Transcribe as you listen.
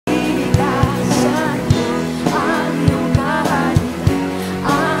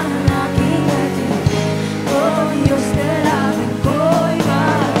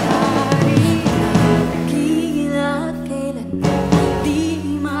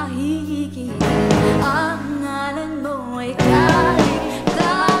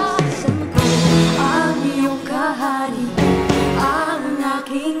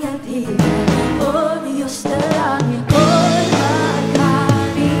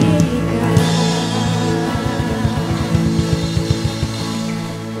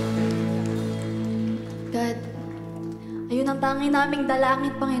Dalangin naming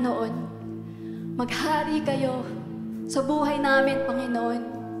dalangin, Panginoon. Maghari kayo sa buhay namin, Panginoon.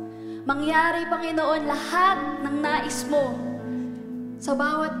 Mangyari, Panginoon, lahat ng nais mo sa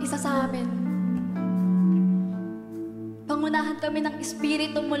bawat isa sa amin. Pangunahan kami ng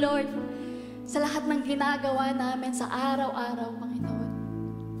Espiritu mo, Lord, sa lahat ng ginagawa namin sa araw-araw, Panginoon.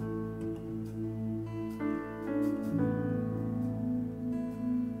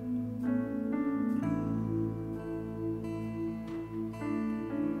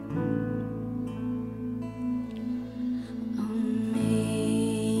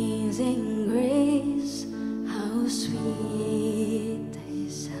 Amazing grace, how sweet the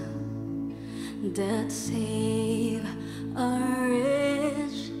sound that saved a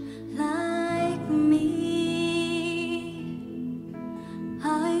wretch like me.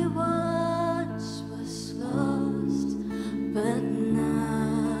 I once was lost, but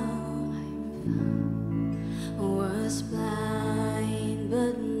now I'm found. Was blind,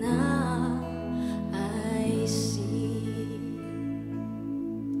 but now I see.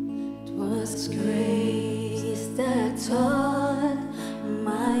 It was grace that taught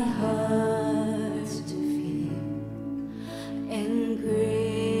my heart to fear, and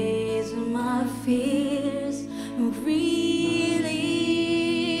grace my fears relieved.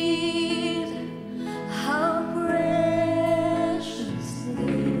 How precious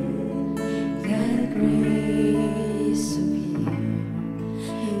did that grace appear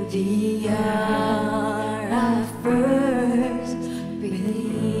in the hour I first believed.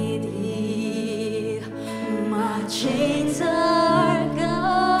 My chains are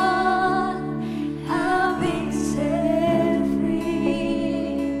gone, I've been set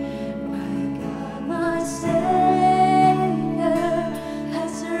free. My God, my Savior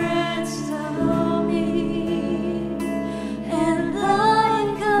has ransomed me, and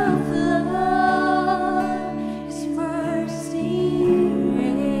like a flood, His mercy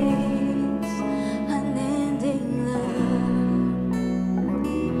reigns, unending love,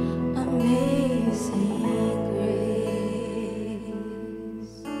 amazing grace.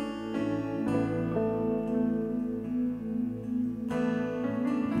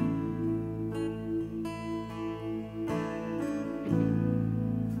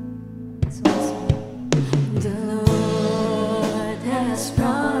 The Lord has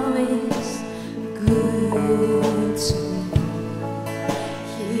promised good to me.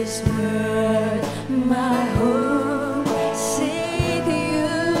 His word, my hope, secures.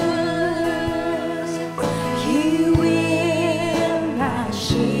 He will my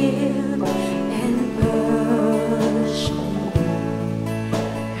shield and portion,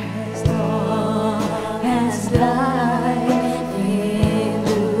 as long as life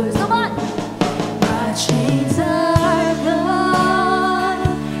endures. Come on! My chains are gone,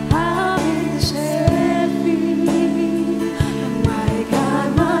 I've been set free. My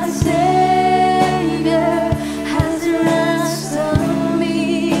God, my Savior has ransomed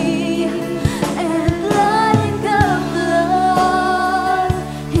me, and like a flood,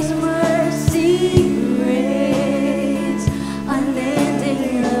 His mercy reigns,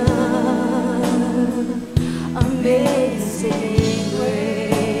 unending love, amazing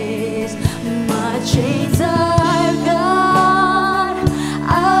grace. My chains are gone,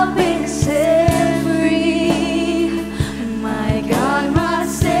 I've been set free. My God, my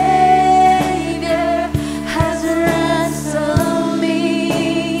Savior has ransomed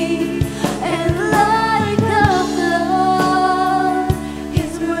me, and like a flood,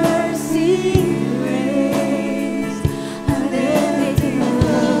 His mercy reigns, unending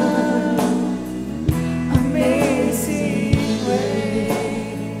love, amazing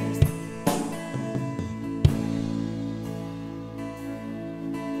grace.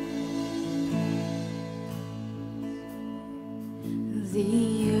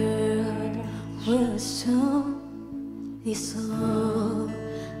 The earth will soon be sold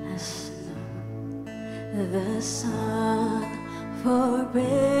as snow. The sun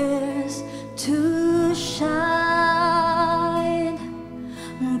forbears to shine,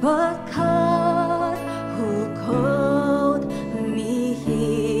 but God who called me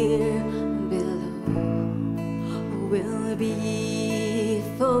here below will be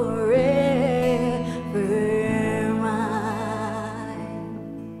forever mine.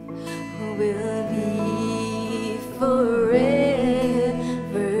 Will be forever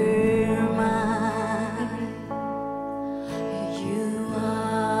mine. You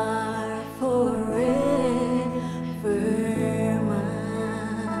are forever mine.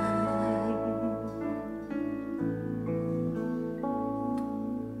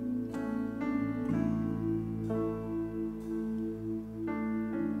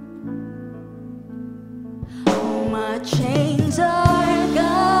 My chains our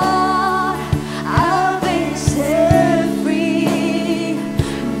God, I've been set free.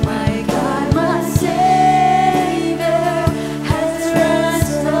 My God, my Savior, has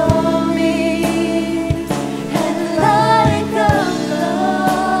transformed me. And like a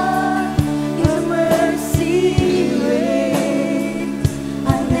flood, Your mercy reigns. I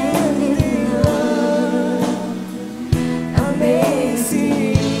live in love,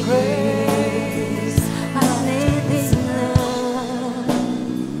 amazing grace. I live in love,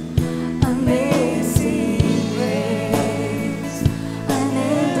 amazing grace. I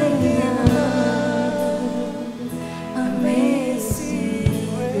live in love, amazing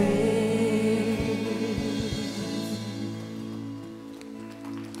grace.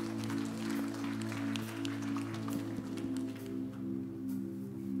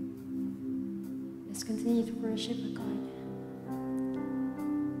 Let's continue to worship God.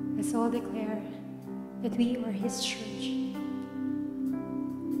 Let's all declare that we are His church.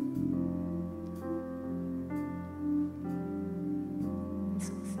 Let's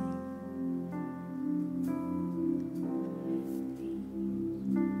all sing.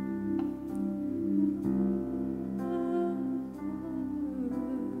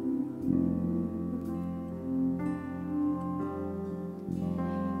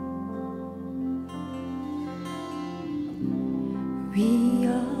 We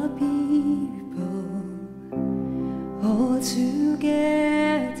are people all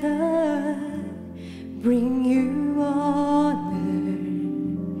together, bring You honor,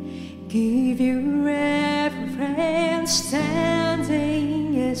 give You reverence,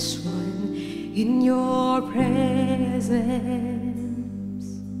 standing as one in Your presence.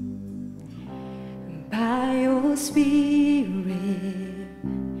 By Your Spirit,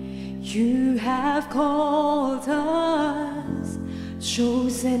 You have called us,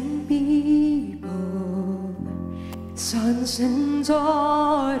 chosen people, sons and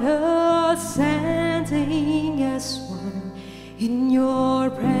daughters, standing as one in Your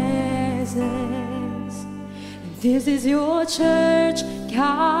presence. This is Your church,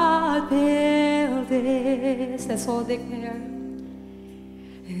 God built this. Let's all declare.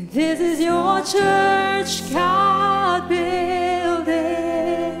 This is Your church, God built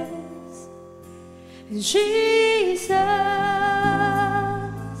this. Jesus,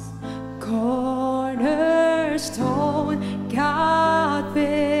 cornerstone, God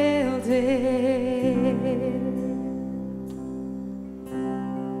built it.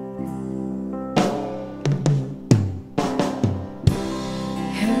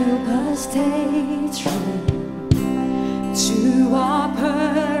 Help us stay true to our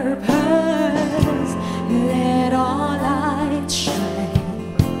purpose. Let our light shine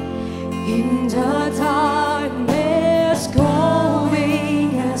in the darkness,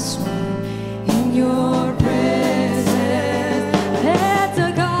 going as one in Your presence. Let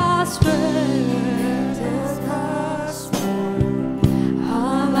the gospel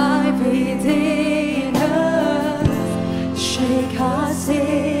alive within us, shake our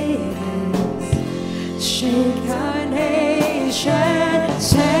cities, shake our nation,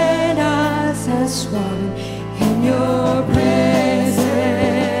 send us as one in Your presence.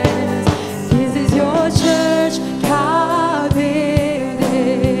 This is Your church, God built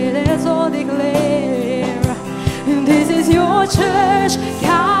it. Let's all declare. This is Your church,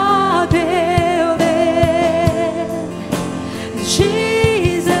 God built it.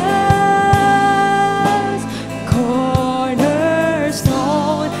 Jesus,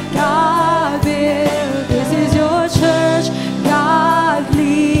 cornerstone, God built. This is Your church, God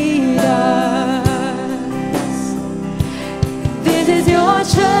lead us. This is Your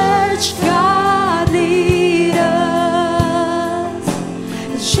church, God lead us.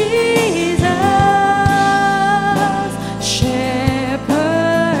 Jesus,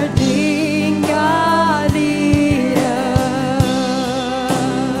 shepherding, God lead us.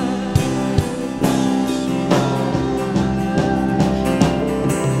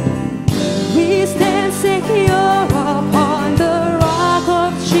 We stand secure upon the rock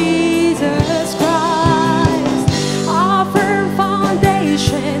of Jesus Christ, our firm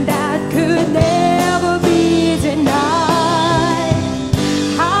foundation that could never be denied.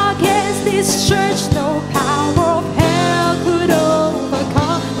 Against this church, no power of hell could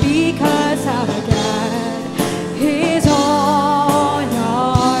overcome, because our God is on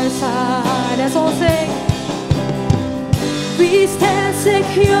our side. Let's all sing. We stand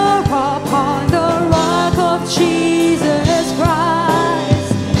secure upon the rock of Jesus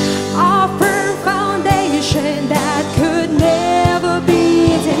Christ, our firm foundation that could never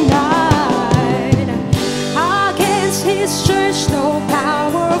be denied. Against His church, no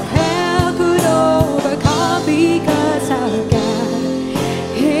power of hell could overcome, because our God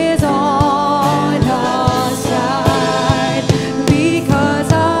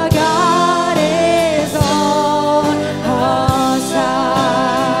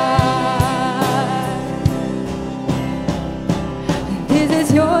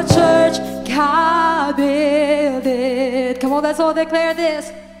all declare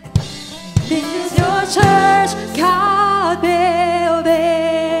this. This is your church, God build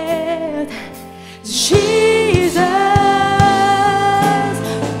it. Jesus,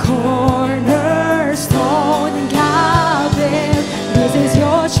 cornerstone, God build. This is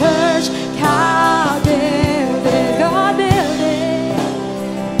your church, God build it. God build it.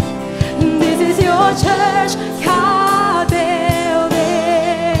 This is your church, God build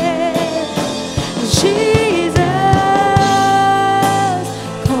it. Jesus,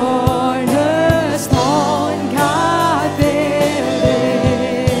 cornerstone, God build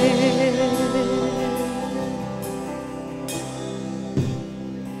it.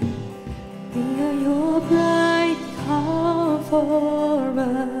 We are your bright comfort.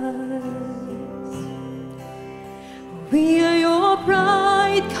 We are your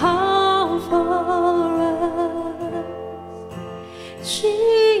bright comfort.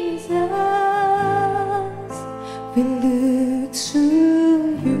 Jesus, we look to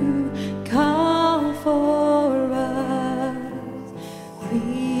you, come for us.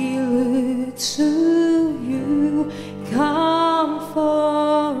 We look to you, come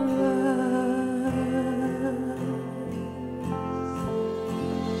for us.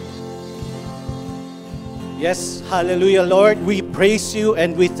 Yes, hallelujah, Lord. We praise you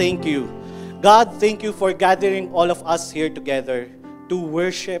and we thank you. God, thank you for gathering all of us here together to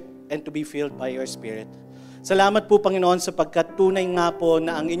worship and to be filled by your Spirit. Salamat po, Panginoon, sapagkat tunay nga po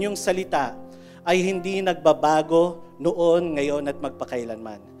na ang inyong salita ay hindi nagbabago noon, ngayon at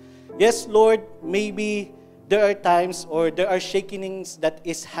magpakailanman. Yes, Lord, maybe there are times or there are shakings that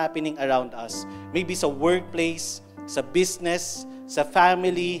is happening around us. Maybe sa workplace, sa business, sa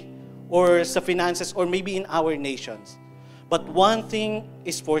family, or sa finances, or maybe in our nations. But one thing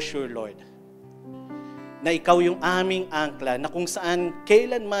is for sure, Lord, na ikaw yung aming angkla, na kung saan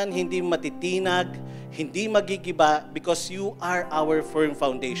kailanman hindi matitinag, hindi magigiba, because you are our firm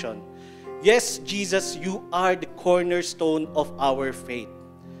foundation. Yes, Jesus, you are the cornerstone of our faith.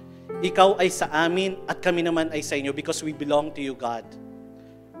 Ikaw ay sa amin at kami naman ay sa inyo because we belong to you, God.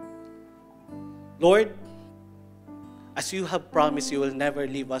 Lord, as you have promised, you will never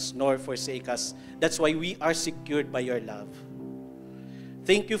leave us nor forsake us. That's why we are secured by your love.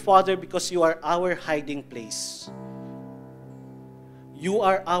 Thank you, Father, because you are our hiding place. You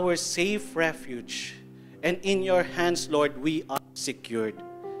are our safe refuge. And in your hands, Lord, we are secured.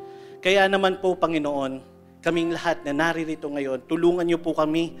 Kaya naman po, Panginoon, kaming lahat na naririto ngayon, tulungan niyo po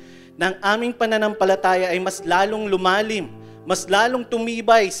kami na ang aming pananampalataya ay mas lalong lumalim, mas lalong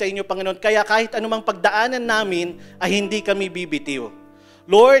tumibay sa inyo, Panginoon. Kaya kahit anumang pagdaanan namin, ay hindi kami bibitiw.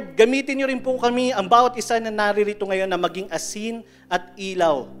 Lord, gamitin niyo rin po kami, ang bawat isa na naririto ngayon, na maging asin at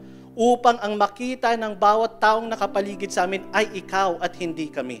ilaw, upang ang makita ng bawat taong nakapaligid sa amin ay ikaw at hindi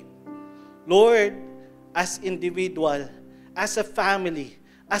kami. Lord, as individual, as a family,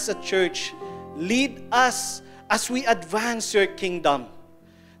 as a church, lead us as we advance your kingdom.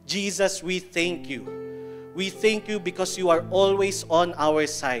 Jesus, we thank you. We thank you because you are always on our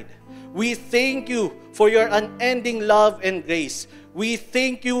side. We thank you for your unending love and grace. We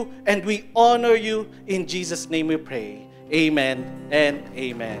thank you and we honor you. In Jesus' name we pray. Amen and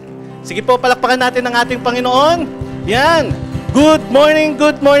amen. Sige po, palakpakan natin ang ating Panginoon. Yan. Good morning,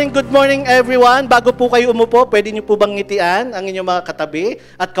 good morning, good morning everyone. Bago po kayo umupo, pwede niyo po bang ngitian ang inyong mga katabi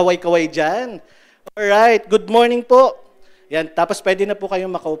at kaway-kaway dyan? Alright, good morning po. Yan, tapos pwede na po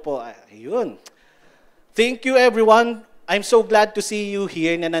kayong makaupo. Ayun. Thank you everyone. I'm so glad to see you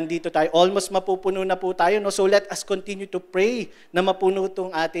here na nandito tayo. Almost mapupuno na po tayo. No? So let us continue to pray na mapuno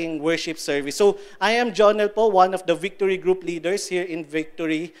itong ating worship service. So I am Jonel po, one of the Victory Group leaders here in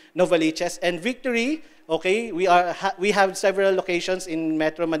Victory, Novaliches. And Victory, okay, we have several locations in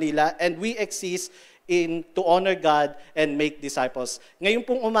Metro Manila and we exist to honor God and make disciples. Ngayon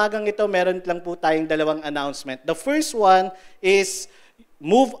pong umagang ito, meron lang po tayong dalawang announcement. The first one is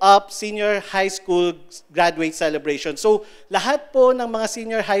Move Up Senior High School Graduate Celebration. So, lahat po ng mga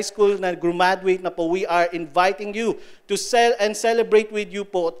senior high school na graduate na po, we are inviting you to celebrate with you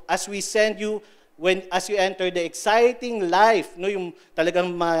po as we send you as you enter the exciting life, no, yung talagang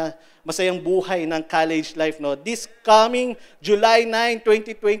masayang buhay ng college life, no. This coming July 9,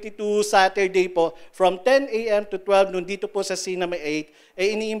 2022, Saturday po, from 10 a.m. to 12 noon dito po sa Cinema 8,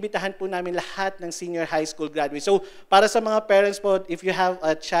 iniimbitahan po namin lahat ng senior high school graduate. So, para sa mga parents po, if you have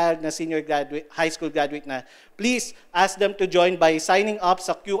a child na senior graduate, high school graduate na, please ask them to join by signing up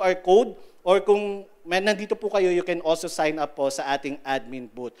sa QR code, or kung nandito po kayo, you can also sign up po sa ating admin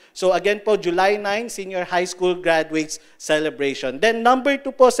booth. So again po, July 9, Senior High School Graduates Celebration. Then number 2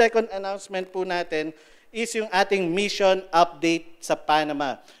 po, second announcement po natin is yung ating mission update sa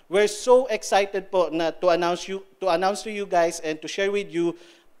Panama. We're so excited po na to announce to you guys and to share with you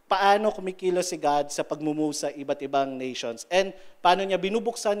paano kumikilos si God sa pagmumove sa iba't ibang nations. And paano niya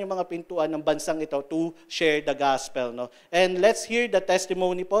binubuksan yung mga pintuan ng bansang ito to share the gospel. No? And let's hear the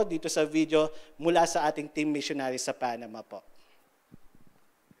testimony po dito sa video mula sa ating team missionary sa Panama po.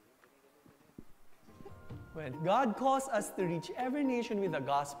 When God calls us to reach every nation with the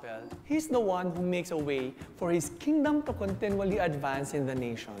gospel, He's the one who makes a way for His kingdom to continually advance in the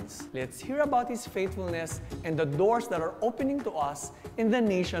nations. Let's hear about His faithfulness and the doors that are opening to us in the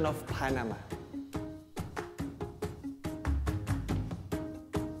nation of Panama.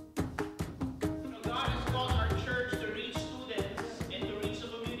 God has called our church to reach students and to reach the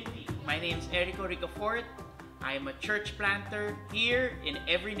community. My name is Erico Ricafort. I am a church planter here in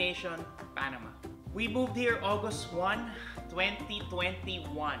Every Nation, Panama. We moved here August 1, 2021,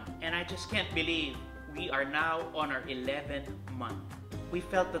 and I just can't believe we are now on our 11th month. We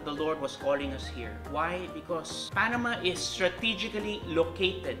felt that the Lord was calling us here. Why? Because Panama is strategically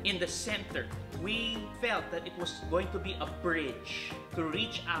located in the center. We felt that it was going to be a bridge to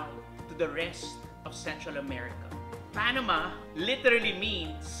reach out to the rest of Central America. Panama literally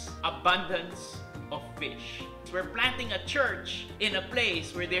means abundance of fish. We're planting a church in a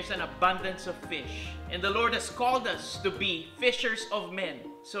place where there's an abundance of fish. And the Lord has called us to be fishers of men.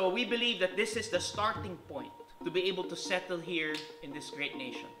 So we believe that this is the starting point to be able to settle here in this great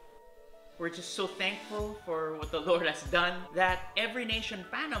nation. We're just so thankful for what the Lord has done, that Every Nation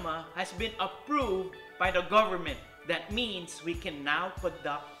Panama has been approved by the government. That means we can now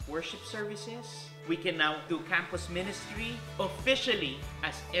conduct worship services. We can now do campus ministry officially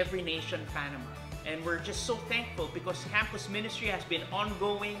as Every Nation Panama. And we're just so thankful because campus ministry has been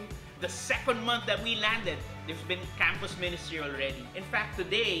ongoing. The second month that we landed, there's been campus ministry already. In fact,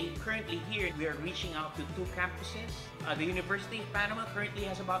 today, currently here, we are reaching out to 2 campuses. The University of Panama currently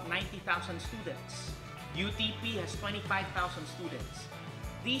has about 90,000 students. UTP has 25,000 students.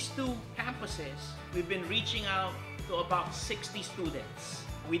 These 2 campuses, we've been reaching out to about 60 students.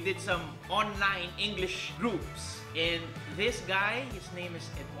 We did some online English groups. And this guy, his name is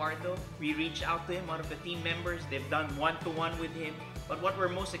Eduardo. We reached out to him, one of the team members. They've done one-to-one with him. But what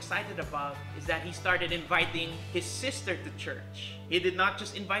we're most excited about is that he started inviting his sister to church. He did not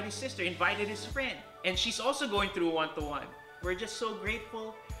just invite his sister, he invited his friend. And she's also going through one-to-one. We're just so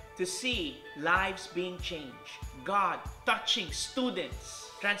grateful to see lives being changed. God touching students,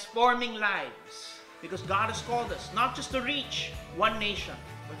 transforming lives. Because God has called us not just to reach one nation,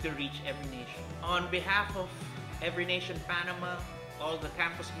 but to reach every nation. On behalf of Every Nation Panama, all the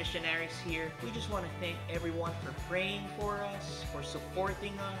campus missionaries here, we just want to thank everyone for praying for us, for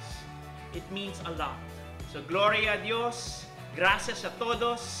supporting us. It means a lot. So, Gloria a Dios, gracias a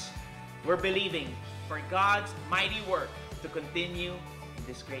todos. We're believing for God's mighty work to continue in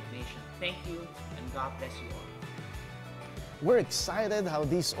this great nation. Thank you, and God bless you all. We're excited how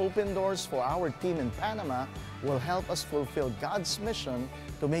these open doors for our team in Panama will help us fulfill God's mission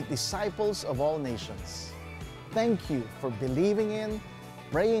to make disciples of all nations. Thank you for believing in,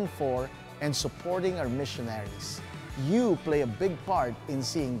 praying for, and supporting our missionaries. You play a big part in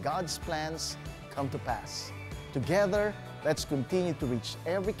seeing God's plans come to pass. Together, let's continue to reach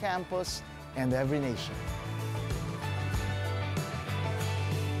every campus and every nation.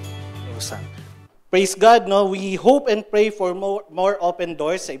 Praise God, no? We hope and pray for more open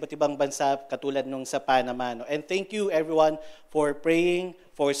doors sa iba't ibang bansa katulad nung sa Panama. No? And thank you everyone for praying,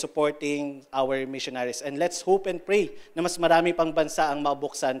 for supporting our missionaries. And let's hope and pray na mas marami pang bansa ang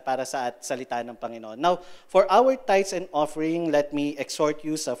mabuksan para sa salita ng Panginoon. Now, for our tithes and offering, let me exhort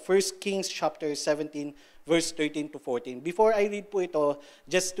you sa 1 Kings chapter 17, verse 13 to 14. Before I read po ito,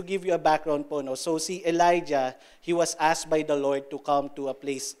 just to give you a background po, no? So si Elijah, he was asked by the Lord to come to a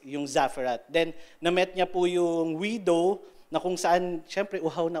place, yung Zapharat. Then, na-met niya po yung widow, na kung saan, syempre,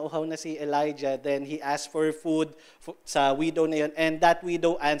 uhaw na si Elijah. Then he asked for food sa widow na yun. And that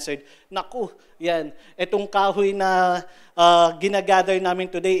widow answered, naku, yan, itong kahoy na ginagather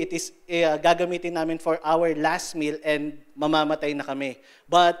namin today, it is gagamitin namin for our last meal and mamamatay na kami.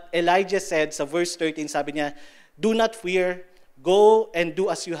 But Elijah said, sa verse 13, sabi niya, do not fear, go and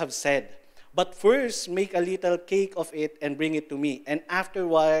do as you have said. But first, make a little cake of it and bring it to me. And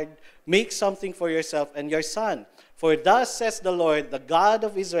afterward, make something for yourself and your son. For thus says the Lord, the God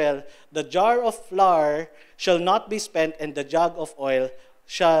of Israel, the jar of flour shall not be spent, and the jug of oil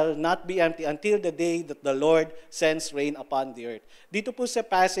shall not be empty until the day that the Lord sends rain upon the earth. Dito po sa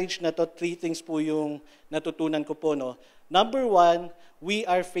passage na to, 3 things po yung natutunan ko po. No? Number 1, we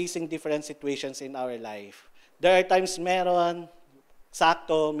are facing different situations in our life. There are times meron,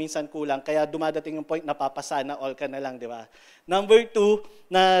 sakto, minsan kulang. Kaya dumadating yung point na papasana all ka na lang, di ba? Number 2,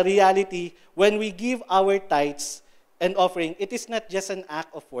 na reality, when we give our tithes and offering, it is not just an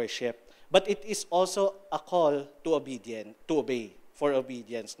act of worship, but it is also a call to obey, for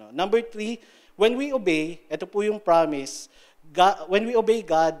obedience. No? Number 3, when we obey, ito po yung promise, when we obey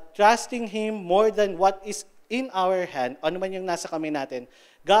God, trusting Him more than what is in our hand, ano man yung nasa kamay natin,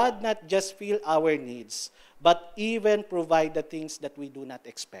 God not just fill our needs, but even provide the things that we do not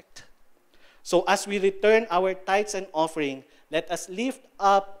expect. So as we return our tithes and offering, let us lift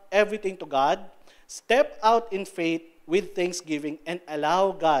up everything to God, step out in faith with thanksgiving, and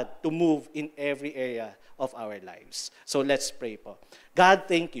allow God to move in every area of our lives. So let's pray po. God,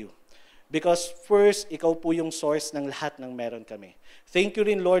 thank you. Because first, ikaw po yung source ng lahat ng meron kami. Thank you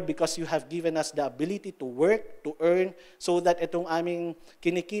rin, Lord, because you have given us the ability to work, to earn, so that itong aming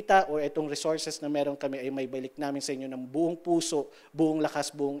kinikita o itong resources na meron kami ay may balik namin sa inyo ng buong puso, buong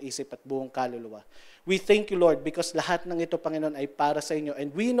lakas, buong isip at buong kaluluwa. We thank you, Lord, because lahat ng ito, Panginoon, ay para sa inyo.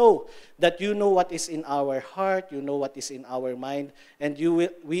 And we know that you know what is in our heart, you know what is in our mind, and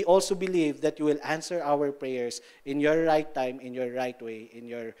we also believe that you will answer our prayers in your right time, in your right way, in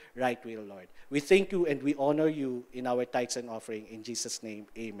your right will, Lord. We thank you and we honor you in our tithes and offering. In Jesus' name,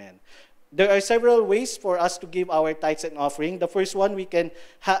 amen. There are several ways for us to give our tithes and offering. The first one, we can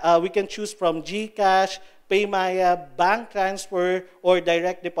choose from GCash, Paymaya, bank transfer, or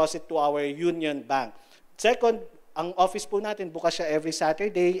direct deposit to our Union Bank. Second, ang office po natin, bukas siya every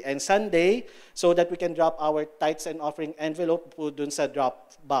Saturday and Sunday so that we can drop our tithes and offering envelope po dun sa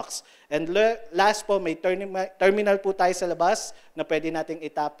drop box. And last po, may terminal po tayo sa labas na pwede nating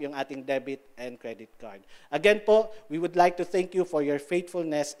itap yung ating debit and credit card. Again po, we would like to thank you for your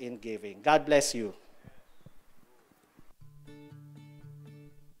faithfulness in giving. God bless you.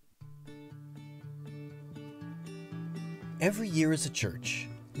 Every year as a church,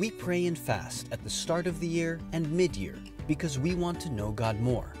 we pray and fast at the start of the year and mid-year because we want to know God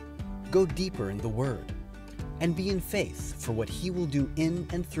more, go deeper in the Word, and be in faith for what He will do in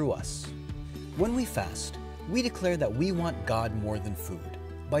and through us. When we fast, we declare that we want God more than food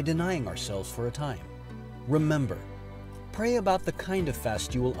by denying ourselves for a time. Remember, pray about the kind of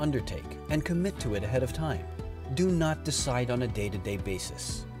fast you will undertake and commit to it ahead of time. Do not decide on a day-to-day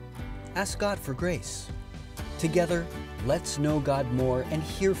basis. Ask God for grace. Together, let's know God more and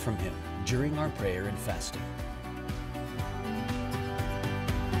hear from Him during our prayer and fasting.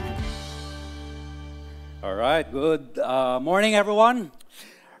 All right, good morning, everyone.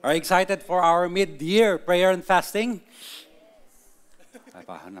 Are you excited for our mid-year prayer and fasting?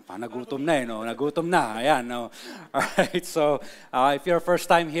 Nagutom na no? Nagutom na. Ayan, no? All right, so if you're first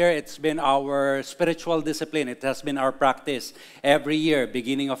time here, it's been our spiritual discipline. It has been our practice every year.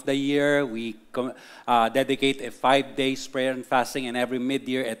 Beginning of the year, we dedicate a 5 days prayer and fasting, and every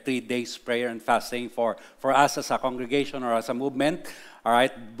mid-year, a 3 days prayer and fasting for us as a congregation or as a movement. All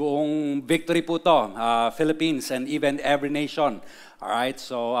right, buong victory po to, Philippines and even every nation. All right,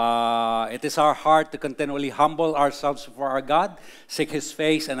 so it is our heart to continually humble ourselves before our God, seek His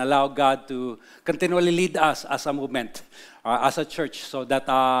face, and allow God to continually lead us as a movement, as a church, so that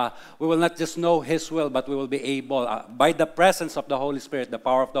we will not just know His will, but we will be able, by the presence of the Holy Spirit, the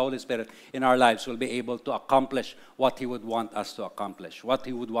power of the Holy Spirit in our lives, we'll be able to accomplish what He would want us to accomplish, what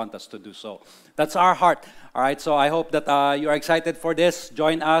He would want us to do. So that's our heart. All right, so I hope that you are excited for this.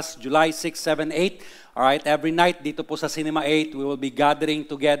 Join us July 6, 7, 8. All right, every night dito po sa Cinema 8, we will be gathering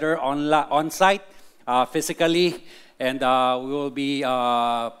together on-site, physically, and we will be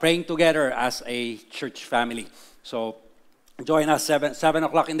praying together as a church family. So join us 7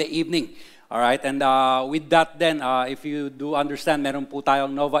 o'clock in the evening. All right, and with that then, if you do understand, meron po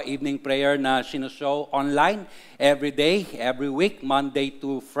tayong Nova Evening Prayer na sinushow online every day, every week, Monday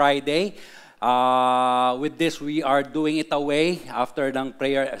to Friday. With this, we are doing it away after ng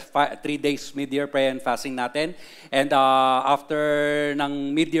prayer, 3 days mid-year prayer and fasting natin. And after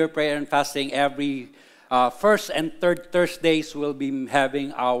ng mid-year prayer and fasting, every first and third Thursdays, we'll be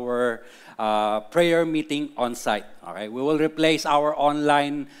having our prayer meeting on site. Okay, we will replace our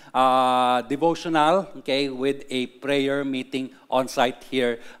online devotional, okay, with a prayer meeting on site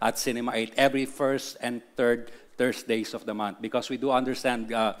here at Cinema 8 every first and third Thursdays of the month, because we do understand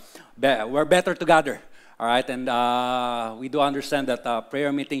we're better together. All right, and we do understand that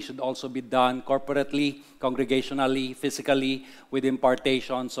prayer meeting should also be done corporately, congregationally, physically, with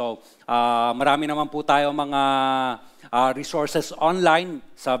impartation. So marami naman po tayo mga resources online.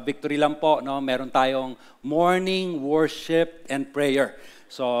 Sa Victory lang po, no, meron tayong morning worship and prayer.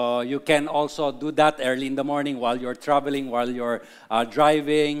 So you can also do that early in the morning while you're traveling, while you're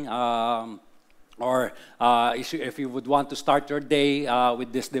driving, Or if you would want to start your day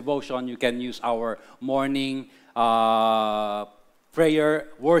with this devotion, you can use our morning prayer,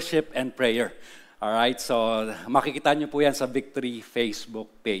 worship, and prayer. Alright, so makikita nyo po yan sa Victory Facebook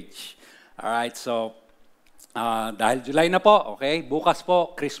page. Alright, so dahil July na po, okay, bukas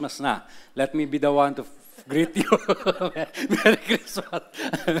po, Christmas na. Let me be the one to greet you. Merry Christmas.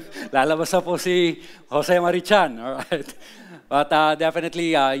 Lalabas na po si Jose Marichan. Alright. But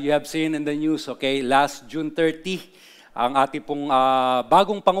definitely, you have seen in the news, okay, last June 30, ang ating pong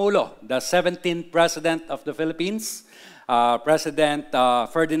bagong Pangulo, the 17th President of the Philippines, President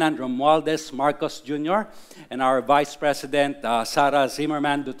Ferdinand Romualdez Marcos Jr. and our Vice President Sara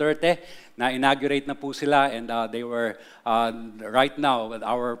Zimmerman Duterte, na inaugurate na po sila, and they were right now with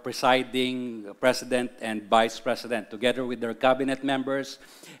our presiding President and Vice President together with their cabinet members,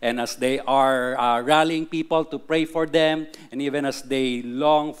 and as they are rallying people to pray for them, and even as they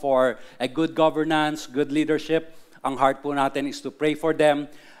long for a good governance, good leadership, ang heart po natin is to pray for them,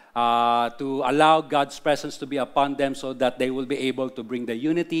 to allow God's presence to be upon them so that they will be able to bring the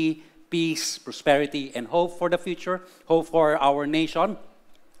unity, peace, prosperity, and hope for the future, hope for our nation,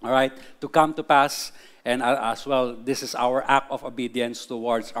 all right, to come to pass. And as well, this is our act of obedience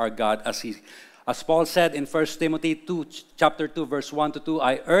towards our God. As Paul said in 1 Timothy 2, chapter 2, verse 1 to 2,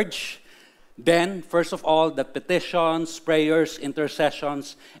 I urge then, first of all, that petitions, prayers,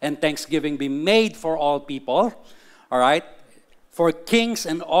 intercessions, and thanksgiving be made for all people, all right, for kings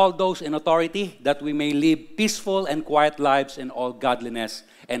and all those in authority, that we may live peaceful and quiet lives in all godliness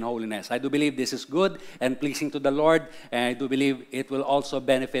and holiness. I do believe this is good and pleasing to the Lord, and I do believe it will also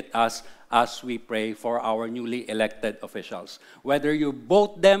benefit us as we pray for our newly elected officials. Whether you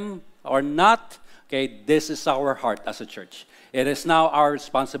vote them or not, okay, this is our heart as a church. It is now our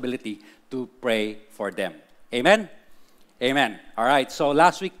responsibility to pray for them. Amen? Amen. All right. So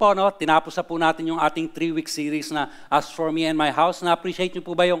last week po, no, tinapos na po natin yung ating 3-week series na As For Me and My House. Na-appreciate nyo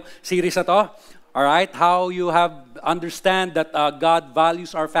po ba yung series na to? All right. How you have understand that God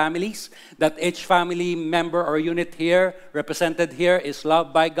values our families, that each family member or unit here, represented here, is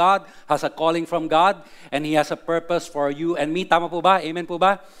loved by God, has a calling from God, and He has a purpose for you and me. Tama po ba? Amen po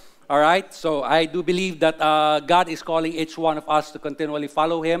ba? All right, so I do believe that God is calling each one of us to continually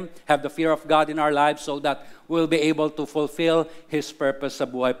follow Him, have the fear of God in our lives so that we'll be able to fulfill His purpose sa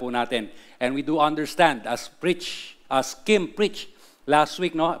buhay po natin. And we do understand, as Kim preached last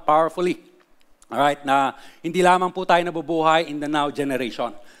week, no, powerfully, all right, na hindi lamang po tayo nabubuhay in the now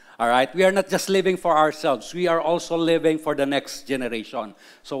generation. All right, we are not just living for ourselves. We are also living for the next generation.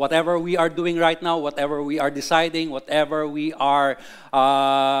 So whatever we are doing right now, whatever we are deciding, whatever we are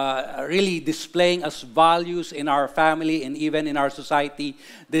really displaying as values in our family and even in our society,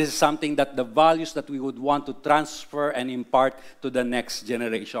 this is something that the values that we would want to transfer and impart to the next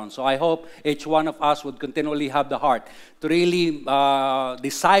generation. So I hope each one of us would continually have the heart to really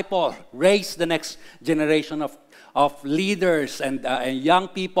disciple, raise the next generation of leaders and young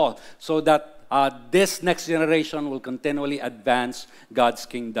people so that this next generation will continually advance God's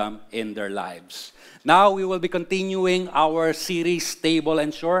kingdom in their lives. Now we will be continuing our series, Stable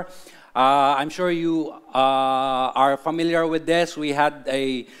and Sure. I'm sure you are familiar with this. We had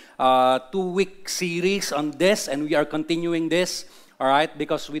a 2-week series on this, and we are continuing this, all right,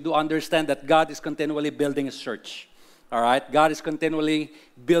 because we do understand that God is continually building His church. All right? God is continually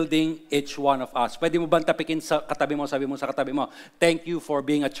building each one of us. Pwede mo bang tapikin sa katabi mo, sabi mo sa katabi mo, thank you for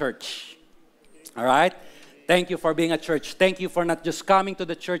being a church. All right? Thank you for being a church. Thank you for not just coming to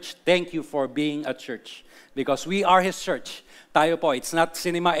the church. Thank you for being a church. Because we are His church. Tayo po, it's not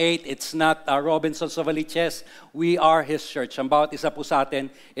Cinema 8, it's not Robinson's Novaliches. We are His church. Ang bawat isa po sa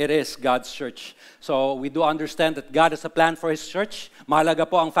atin, it is God's church. So we do understand that God has a plan for His church. Mahalaga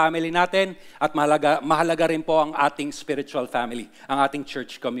po ang family natin at mahalaga rin po ang ating spiritual family, ang ating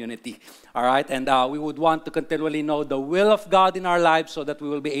church community. All right? And we would want to continually know the will of God in our lives so that we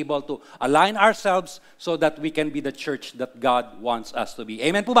will be able to align ourselves so that we can be the church that God wants us to be.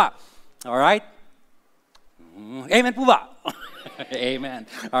 Amen po ba? All right? Amen po ba? Amen.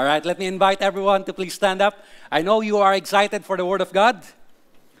 All right, let me invite everyone to please stand up. I know you are excited for the Word of God.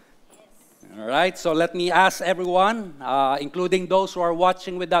 All right, so let me ask everyone, including those who are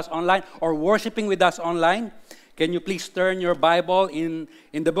watching with us online or worshiping with us online, can you please turn your Bible in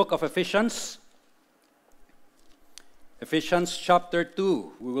the book of Ephesians? Ephesians chapter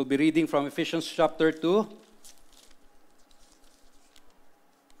 2. We will be reading from Ephesians chapter 2.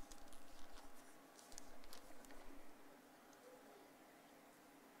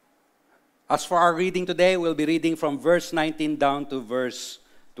 As for our reading today, we'll be reading from verse 19 down to verse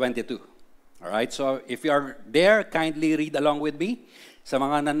 22. All right, so if you are there, kindly read along with me. Sa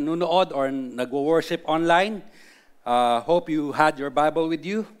mga nanonood or nagwo-worship online, hope you had your Bible with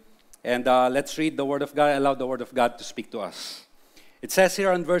you. And let's read the Word of God, allow the Word of God to speak to us. It says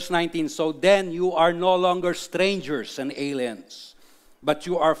here on verse 19, "So then you are no longer strangers and aliens, but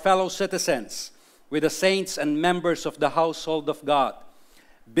you are fellow citizens with the saints and members of the household of God,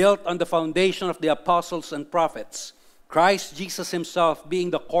 built on the foundation of the apostles and prophets, Christ Jesus himself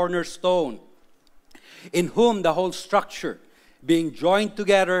being the cornerstone, in whom the whole structure, being joined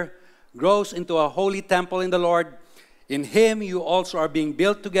together, grows into a holy temple in the Lord. In him you also are being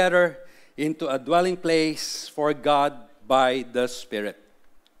built together into a dwelling place for God by the Spirit."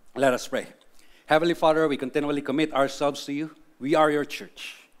 Let us pray. Heavenly Father, we continually commit ourselves to you. We are your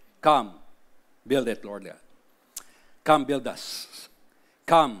church. Come, build it, Lord God. Come, build us.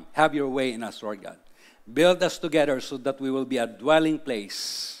 Come, have your way in us, Lord God. Build us together so that we will be a dwelling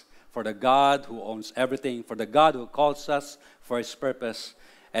place for the God who owns everything, for the God who calls us for his purpose.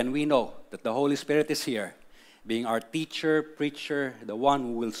 And we know that the Holy Spirit is here, being our teacher, preacher, the one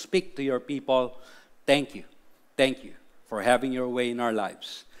who will speak to your people. Thank you. Thank you for having your way in our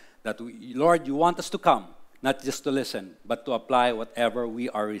lives. Lord, you want us to come, not just to listen, but to apply whatever we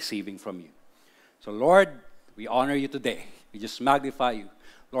are receiving from you. So, Lord, we honor you today. We just magnify you.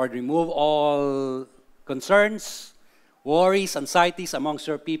 Lord, remove all concerns, worries, anxieties amongst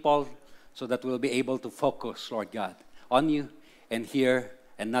your people so that we'll be able to focus, Lord God, on you and hear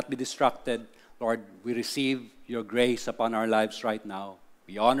and not be distracted. Lord, we receive your grace upon our lives right now.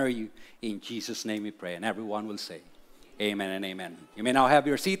 We honor you. In Jesus' name we pray. And everyone will say, amen and amen. You may now have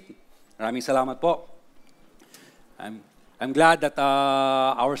your seat. Maraming salamat po. I'm glad that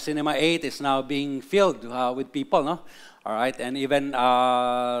our Cinema 8 is now being filled with people, no? All right, and even,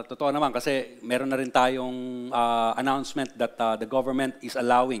 totoo naman, kasi meron na rin tayong announcement that the government is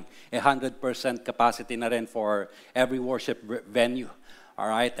allowing 100% capacity na rin for every worship venue. All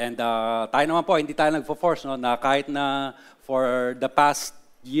right, and tayo naman po, hindi tayo nagpo-force, no, na kahit na for the past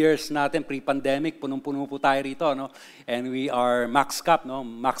years natin, pre-pandemic, punong-puno po tayo rito, no? And we are max cap, no?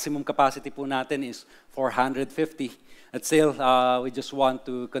 Maximum capacity po natin is 450. But still, we just want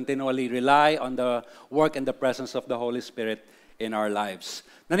to continually rely on the work and the presence of the Holy Spirit in our lives.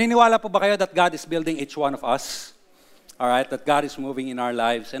 Naniniwala po ba kayo that God is building each one of us? All right, that God is moving in our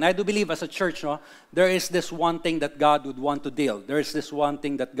lives. And I do believe as a church, no, there is this one thing that God would want to deal. There is this one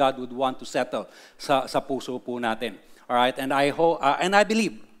thing that God would want to settle sa puso po natin. All right, and I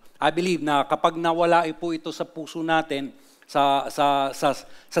believe na kapag nawala po ito sa puso natin, sa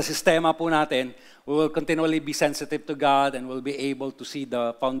sistema po natin, we will continually be sensitive to God and we'll be able to see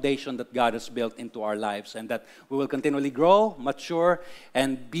the foundation that God has built into our lives, and that we will continually grow, mature,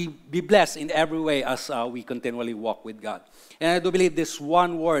 and be blessed in every way as we continually walk with God. And I do believe this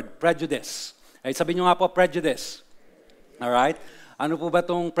one word, prejudice. Ay, sabi nyo nga po, prejudice. All right? Ano po ba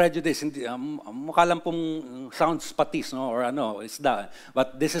itong prejudice? Hindi, mukha lang pong sounds patis, no? Or ano, it's that.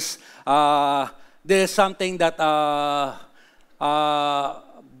 But this is something that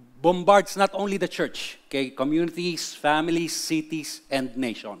bombards not only the church, okay, communities, families, cities, and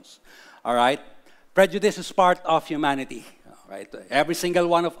nations. All right? Prejudice is part of humanity. All right? Every single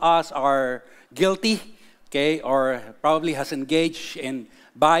one of us are guilty, okay, or probably has engaged in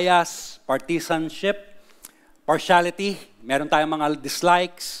bias, partisanship, partiality. Meron tayong mga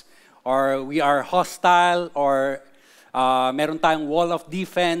dislikes, or we are hostile, or meron tayong wall of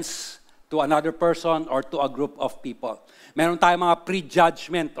defense to another person or to a group of people. Meron tayong mga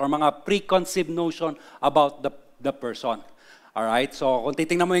prejudgment or mga preconceived notion about the person. Alright? So, kung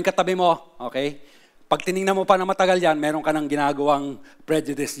titingnan mo yung katabi mo, okay? Pag tiningnan mo pa na matagal yan, meron ka ng ginagawang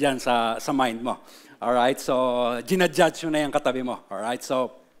prejudice dyan sa mind mo. Alright? So, ginajudge mo na yung katabi mo. Alright?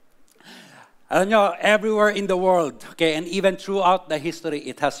 So, alam nyo, everywhere in the world, okay, and even throughout the history,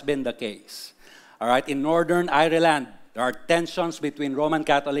 it has been the case. Alright? In Northern Ireland, there are tensions between Roman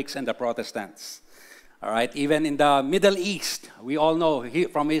Catholics and the Protestants. All right, even in the Middle East, we all know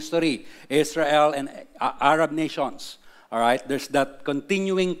from history, Israel and Arab nations. All right, there's that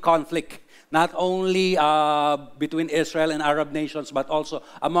continuing conflict, not only between Israel and Arab nations, but also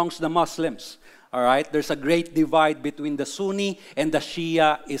amongst the Muslims. All right, there's a great divide between the Sunni and the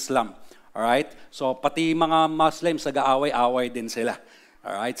Shia Islam. All right, so pati mga Muslims nag-aaway-away din sila.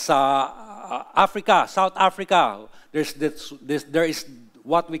 All right, sa Africa, South Africa, there is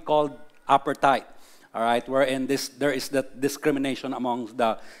what we call apartheid. All right, wherein there is that discrimination among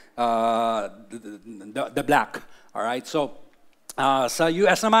the black. All right, so sa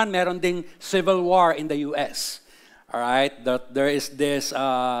US naman, meron ding civil war in the US. All right, that there is this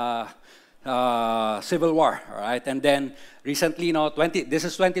Civil War, all right? And then recently, this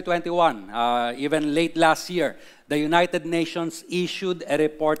is 2021, even late last year, the United Nations issued a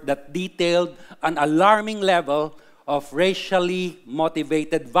report that detailed an alarming level of racially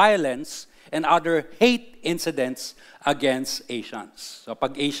motivated violence and other hate incidents against Asians. So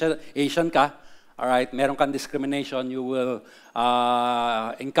pag Asian ka, all right, meron kang discrimination, you will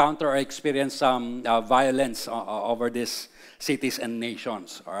encounter or experience some violence over these cities and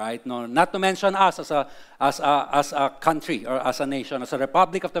nations. All right, no, not to mention us as a country or as a nation, as a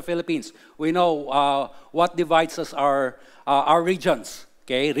Republic of the Philippines. We know what divides us are our regions.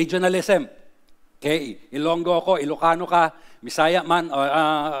 Okay, regionalism. Okay, Ilonggo ako, Ilocano ka, Bisaya man, or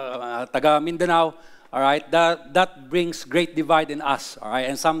taga Mindanao. All right, that brings great divide in us. All right,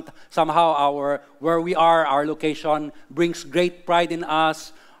 and somehow where we are, our location brings great pride in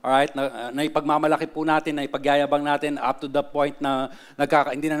us. All right, na ipagmamalaki po natin, na ipagyayabang natin up to the point na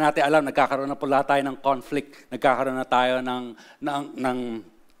hindi na natin alam, nagkakaroon na pala tayo ng conflict, nagkakaroon na tayo ng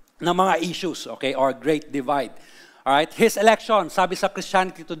mga issues, okay, or great divide. All right, his election, sabi sa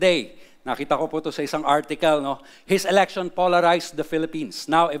Christianity Today, nakita ko po ito sa isang article, no? His election polarized the Philippines.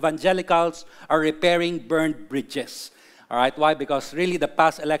 Now, evangelicals are repairing burned bridges. All right, why? Because really the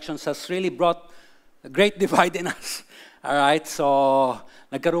past elections has really brought a great divide in us. All right, so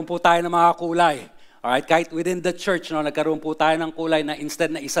nagkaroon po tayo ng mga kulay. All right, kahit within the church, nagkaroon po tayo ng kulay na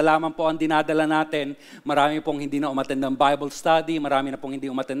instead na isa lamang po ang dinadala natin, marami pong hindi na umattend ng Bible study, marami na pong hindi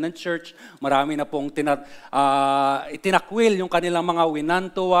umattend ng church, marami na pong itinakwil yung kanilang mga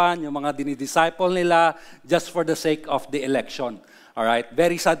winantuan, yung mga dinidisciple nila just for the sake of the election. All right,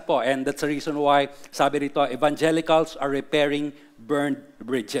 very sad po, and that's the reason why, sabi rito, evangelicals are repairing burned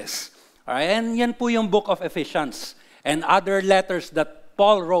bridges. All right, and yan po yung book of Ephesians and other letters that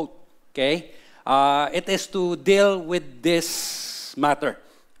Paul wrote, okay? It is to deal with this matter,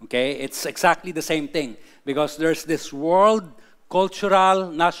 okay? It's exactly the same thing because there's this world, cultural,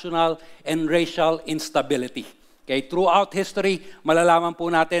 national, and racial instability. Okay? Throughout history, malalaman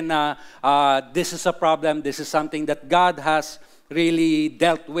po natin na this is a problem, this is something that God has really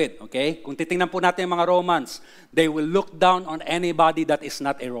dealt with, okay? Kung titingnan po natin yung mga Romans, they will look down on anybody that is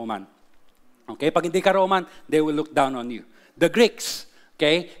not a Roman. Okay? Pag hindi ka Roman, they will look down on you. The Greeks,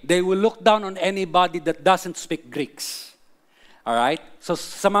 okay, they will look down on anybody that doesn't speak Greeks. All right? So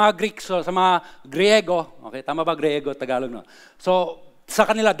sa mga Greeks, so sa mga Griego, okay, tama ba Griego, Tagalog, no? So sa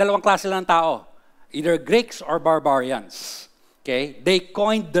kanila, dalawang klase lang ng tao. Either Greeks or barbarians. Okay? They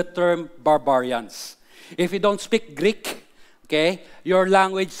coined the term barbarians. If you don't speak Greek, okay, your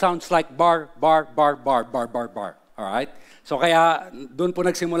language sounds like bar. All right? So kaya doon po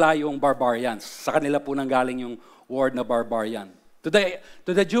nagsimula yung barbarians. Sa kanila po nanggaling yung word na barbarian. To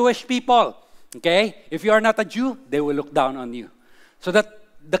the Jewish people, okay? If you are not a Jew, they will look down on you. So that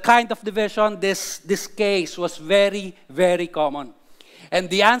the kind of division, this case was very, very common. And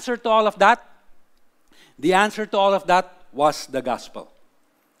the answer to all of that was the gospel.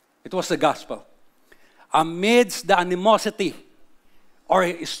 It was the gospel. Amidst the animosity or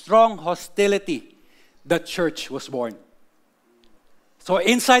strong hostility, the church was born. So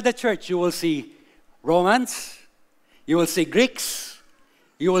inside the church, you will see Romans, you will see Greeks,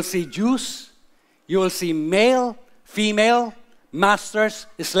 you will see Jews, you will see male, female, masters,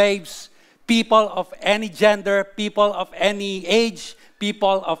 slaves, people of any gender, people of any age,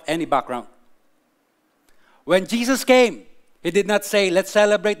 people of any background. When Jesus came, He did not say, let's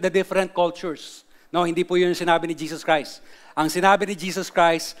celebrate the different cultures. No, hindi po yun yung sinabi ni Jesus Christ. Ang sinabi ni Jesus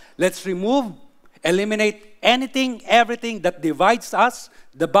Christ, let's eliminate anything, everything that divides us,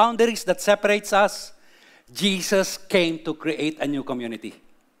 the boundaries that separates us. Jesus came to create a new community.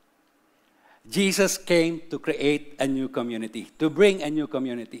 Jesus came to create a new community, to bring a new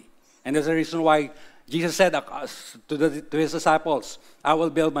community. And that's the reason why Jesus said to His disciples, I will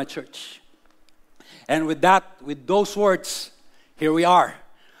build my church. And with those words, here we are.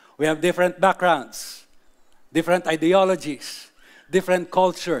 We have different backgrounds, different ideologies, different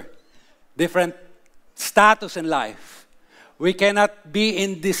culture, different status in life. We cannot be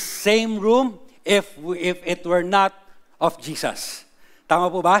in this same room if it were not of Jesus. Tama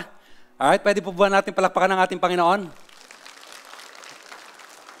po ba? Alright, pwede po ba natin palakpakan ng ating Panginoon?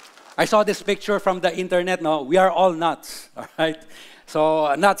 I saw this picture from the internet, no? We are all nuts. Alright?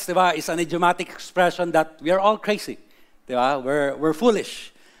 So, nuts, diba, is an idiomatic expression that we are all crazy. Diba? We're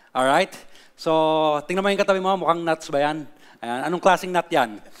foolish. Alright? So, tingnan mo yung katabi mo, mukhang nuts ba yan? Ayan, anong klaseng nut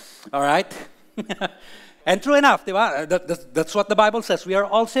yan? Alright? And true enough, diba? That's what the Bible says. We are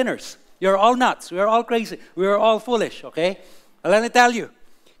all sinners. You're all nuts. We are all crazy. We are all foolish, okay? Well, let me tell you,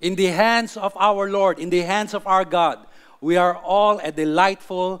 in the hands of our Lord, in the hands of our God, we are all a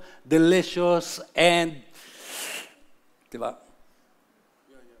delightful, delicious, and, diba?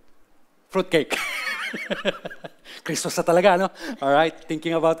 Fruitcake. Christmas na talaga, no? Alright,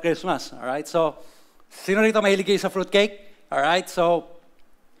 thinking about Christmas. Alright, so, sino rito mahilig kayo sa fruitcake? Alright, so,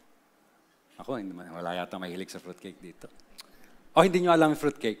 ako, wala yata mahilig sa fruitcake dito. O, hindi nyo alam yung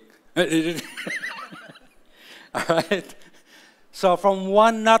fruitcake. Alright, so from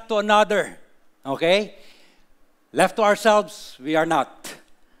one nut to another, okay? Left to ourselves, we are not.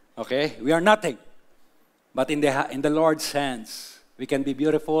 Okay? We are nothing. But in the Lord's hands, we can be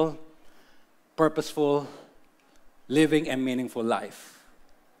beautiful, purposeful, living a meaningful life,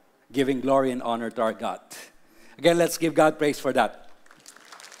 giving glory and honor to our God. Again, let's give God praise for that.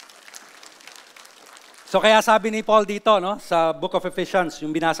 So kaya sabi ni Paul dito, no, sa book of Ephesians,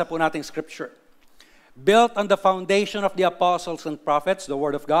 yung binasa po nating scripture, built on the foundation of the apostles and prophets, the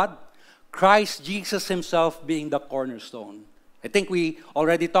word of God, Christ Jesus himself being the cornerstone. I think we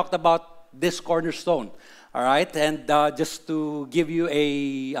already talked about this cornerstone. All right, and just to give you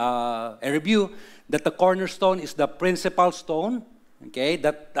a review, that the cornerstone is the principal stone, okay,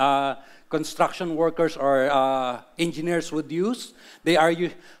 that construction workers or engineers would use.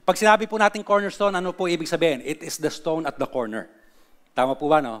 Pag sinabi po natin cornerstone, ano po ibig sabihin? It is the stone at the corner. Tama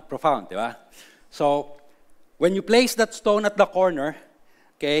po ba, no? Profound, di ba? So, when you place that stone at the corner,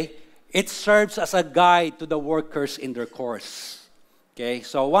 okay, it serves as a guide to the workers in their course. Okay,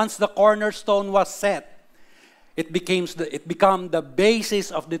 so once the cornerstone was set, it became the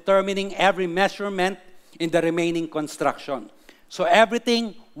basis of determining every measurement in the remaining construction. So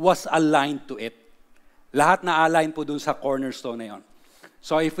everything was aligned to it. Lahat na align po dun sa cornerstone na yon.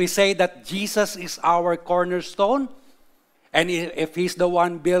 So if we say that Jesus is our cornerstone, and if He's the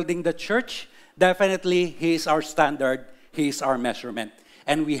one building the church, definitely He is our standard, He is our measurement.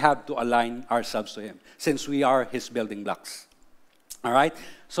 And we have to align ourselves to Him, since we are His building blocks. All right?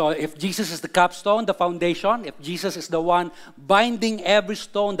 So if Jesus is the capstone, the foundation, if Jesus is the one binding every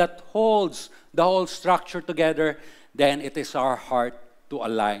stone that holds the whole structure together, then it is our heart to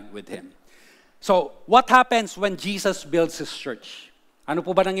align with Him. So, what happens when Jesus builds His church? Ano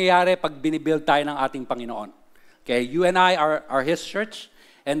po ba nangyayari pag binibuild tayo ng ating Panginoon? Okay, you and I are His church,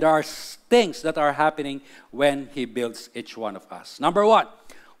 and there are things that are happening when He builds each one of us. Number one,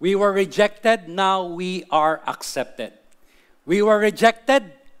 we were rejected, now we are accepted. We were rejected,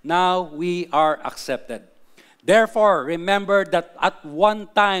 now we are accepted. Therefore, remember that at one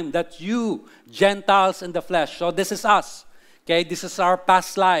time that you, Gentiles in the flesh, so this is us, okay, this is our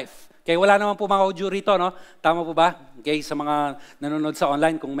past life. Okay, wala naman po mga Jew rito, no? Tama po ba? Okay, sa mga nanonood sa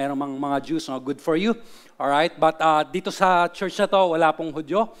online, kung meron mga Jews, no, good for you. Alright, but dito sa church na to, wala pong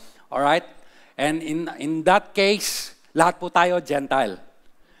Hudyo. Alright, and in that case, lahat po tayo Gentile.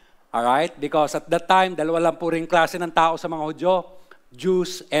 Alright, because at that time, dalawa lang po rin klase ng tao sa mga Hudyo,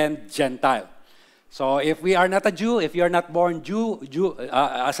 Jews and Gentile. So if we are not a Jew, if you are not born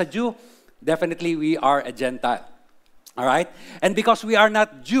as a Jew, definitely we are a Gentile. Alright, and because we are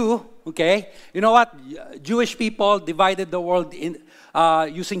not Jew, okay, you know what? Jewish people divided the world in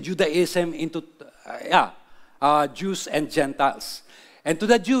using Judaism into Jews and Gentiles. And to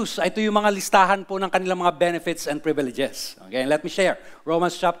the Jews, ito yung mga listahan po ng kanilang mga benefits and privileges. Okay, let me share.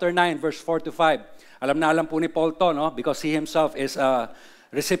 Romans chapter 9, verse 4 to 5. Alam na alam po ni Paul to, no? Because he himself is a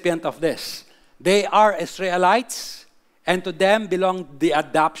recipient of this. They are Israelites, and to them belong the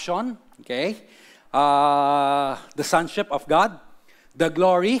adoption, okay, the sonship of God, the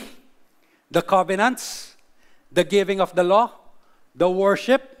glory, the covenants, the giving of the law, the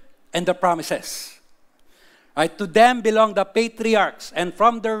worship, and the promises. Right, to them belong the patriarchs, and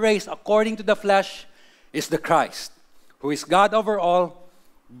from their race, according to the flesh, is the Christ, who is God over all,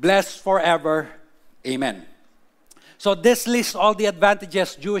 blessed forever. Amen. So this lists all the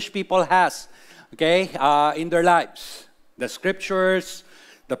advantages Jewish people has, okay, in their lives. The scriptures,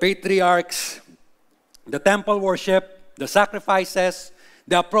 the patriarchs, the temple worship, the sacrifices,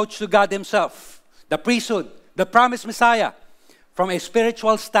 the approach to God Himself, the priesthood, the promised Messiah. From a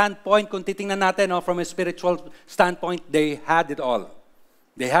spiritual standpoint, kung titingnan natin, no, from a spiritual standpoint, they had it all.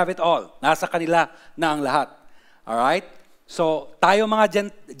 They have it all. Nasa kanila na ang lahat. Alright? So, tayo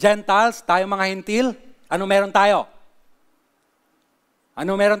mga Gentiles, tayo mga Hentil, ano meron tayo?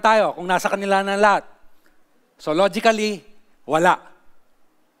 Ano meron tayo kung nasa kanila na lahat? So, logically, wala.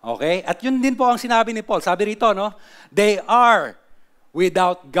 Okay? At yun din po ang sinabi ni Paul. Sabi rito, no? They are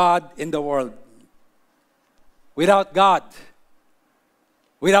without God in the world. Without God.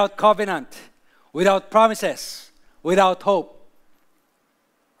 Without covenant, without promises, without hope.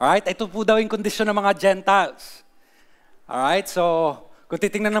 Alright? Ito po daw yung kondisyon ng mga Gentiles. Alright? So, Kung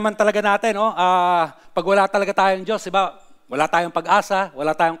titingnan naman talaga natin, no, pag wala talaga tayong Diyos, diba, wala tayong pag-asa,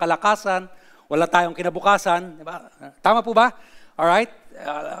 wala tayong kalakasan, wala tayong kinabukasan. Diba? Tama po ba? Alright?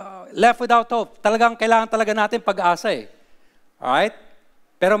 Left without hope. Talagang kailangan talaga natin pag-asa eh. Alright?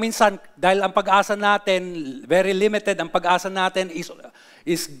 Pero minsan, dahil ang pag-asa natin, very limited, ang pag-asa natin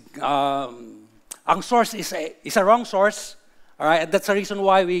ang source is a wrong source. Alright? That's the reason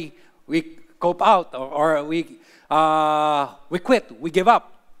why we cope out or we quit, we give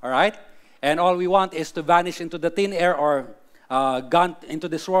up, all right? And all we want is to vanish into the thin air or gone into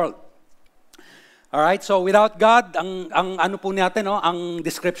this world. All right, so without God, ang ano po natin, no, ang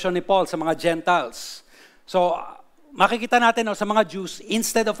description ni Paul sa mga Gentiles. So, makikita natin no, sa mga Jews,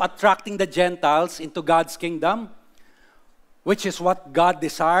 instead of attracting the Gentiles into God's kingdom, which is what God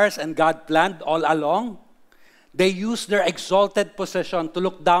desires and God planned all along, they use their exalted position to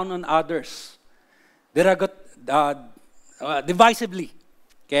look down on others. They are divisively.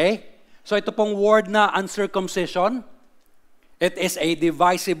 Okay? So ito pong word na uncircumcision, it is a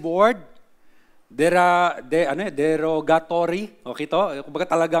divisive word. Derogatory. Okay to? Kumbaga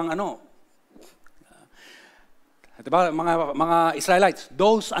talagang diba, mga Israelites,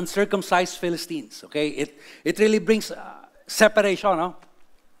 those uncircumcised Philistines. Okay? It really brings separation, no?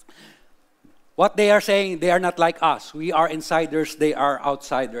 What they are saying, they are not like us. We are insiders, they are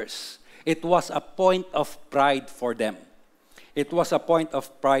outsiders. It was a point of pride for them. It was a point of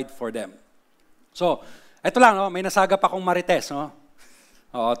pride for them. So, ito lang, no? May nasagap akong marites, no?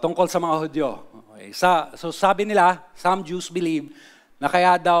 Tungkol sa mga Hudyo. Okay. So sabi nila, some Jews believe, na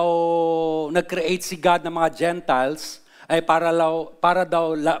kaya daw nag-create si God ng mga Gentiles ay para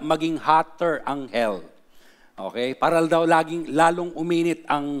daw maging hotter ang hell. Okay? Para daw lalong uminit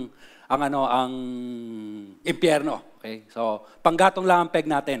ang impyerno. Okay? So, panggatong lang ang peg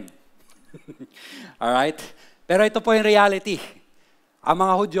natin. Alright? Pero ito po yung reality. Ang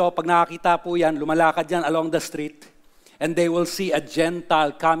mga Hudyo, pag nakakita po yan, lumalakad yan along the street, and they will see a Gentile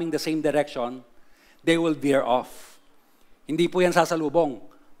coming the same direction, they will veer off. Hindi po yan sasalubong.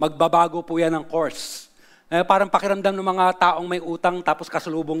 Magbabago po yan ng course. Parang pakiramdam ng mga taong may utang tapos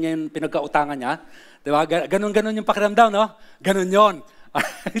kasalubong niya yung pinagkautangan niya. Diba? Ganon yung pakiramdam, no? Ganon yun.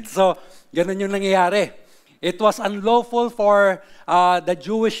 So, ganon yung nangyayari. It was unlawful for the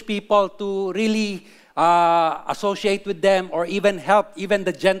Jewish people to really associate with them or even help even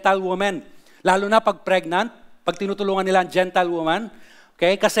the Gentile woman. Lalo na pag pregnant, pag tinutulungan nila ang Gentile woman,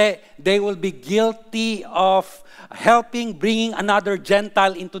 okay? Kasi they will be guilty of bringing another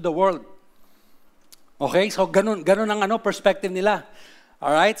Gentile into the world. Okay? So, ganun ang perspective nila.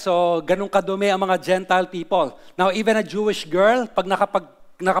 Alright? So, ganun kadumi ang mga Gentile people. Now, even a Jewish girl, pag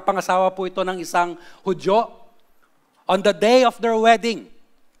nakapangasawa po ito ng isang Hudyo, on the day of their wedding,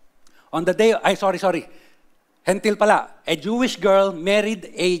 Hentil pala, a Jewish girl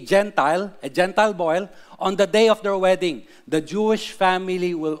married a Gentile boy, on the day of their wedding, the Jewish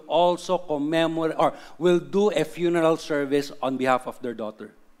family will also commemorate or will do a funeral service on behalf of their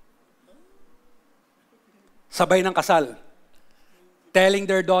daughter. Sabay ng kasal, telling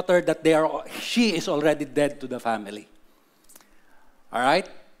their daughter that she is already dead to the family. All right?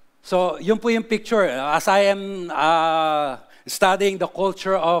 So, yun po yung picture. As I am studying the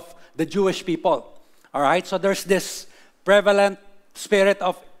culture of the Jewish people. All right? So, there's this prevalent spirit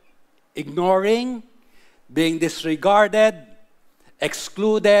of ignoring, being disregarded,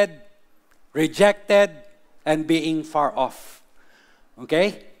 excluded, rejected, and being far off.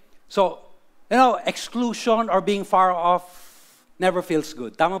 Okay? So, exclusion or being far off never feels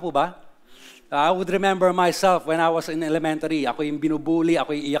good. Tama po ba? I would remember myself when I was in elementary. Ako yung binubuli,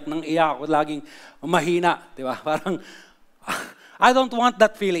 ako yung iyak ng iyak, ako laging mahina. Diba? Parang, I don't want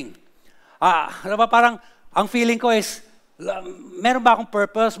that feeling. Parang, ang feeling ko is, meron ba akong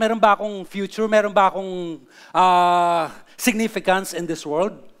purpose? Meron ba akong future? Meron ba akong significance in this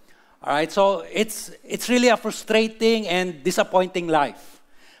world? Alright, so it's really a frustrating and disappointing life.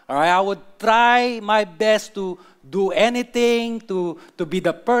 Alright, I would try my best to do anything, to be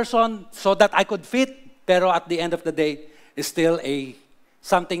the person so that I could fit, pero at the end of the day, is still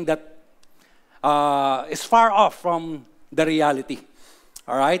something that is far off from the reality.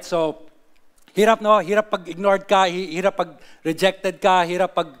 Alright, so hirap, no? Hirap pag ignored ka, hirap pag rejected ka,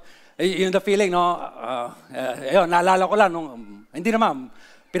 hirap pag, yun the feeling, no? Ayun, naalala ko lang, hindi naman,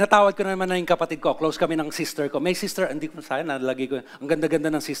 pinatawad ko naman na yung kapatid ko, close kami ng sister ko. May sister, hindi ko sayang, nalagay ko, ang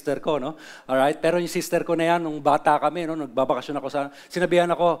ganda-ganda ng sister ko, no? Alright, pero yung sister ko na yan, nung bata kami, no? Nagbabakasyon ako sinabihan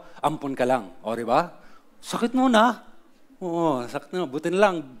ako, ampun ka lang. O, di ba? Sakit muna. Oo, sakit na. Buti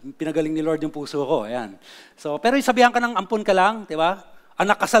na lang, pinagaling ni Lord yung puso ko. Ayan. So, pero yung sabihan ka ng ampun ka lang, di ba?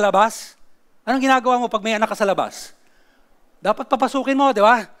 Anak ka sa labas. Anong ginagawa mo pag may anak ka sa labas? dapat papasukin mo, di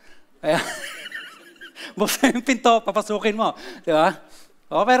ba? Kaya, buksan yung pinto, papasukin mo, di ba?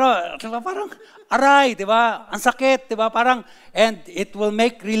 O, pero, di ba, parang, aray, di ba? Ang sakit, di ba? Parang, and it will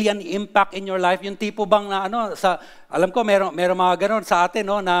make really an impact in your life. Yung tipo bang na, alam ko, meron mga ganon sa atin,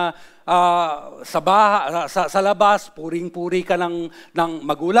 no, na sa labas, puring-puri ka ng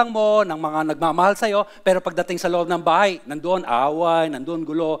magulang mo, ng mga nagmamahal sa'yo, pero pagdating sa loob ng bahay, nandoon away, nandoon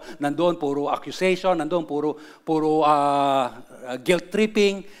gulo, nandoon puro accusation, nandoon puro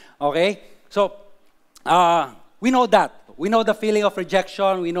guilt-tripping, okay? So, we know that. We know the feeling of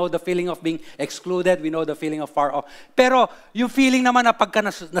rejection, we know the feeling of being excluded, we know the feeling of far off. Pero yung feeling naman na pagka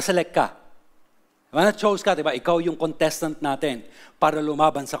naselect ka, diba, na-chose ka, diba? Ikaw yung contestant natin para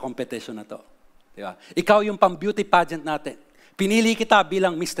lumaban sa competition na to. Diba? Ikaw yung pang-beauty pageant natin. Pinili kita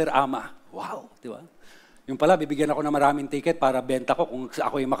bilang Mr. Ama. Wow, diba? Yung pala, bibigyan ako ng maraming ticket para benta ko. Kung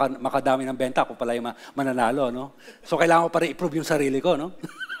ako yung makadami ng benta, ako pala yung mananalo, no? So kailangan ko pa rin i-prove yung sarili ko, no?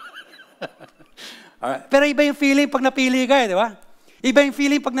 Alright. Pero iba yung feeling pag napili ka, di ba? Iba yung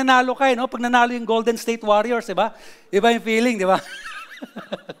feeling pag nanalo ka, no? Pag nanalo yung Golden State Warriors, di ba? Iba yung feeling, di ba?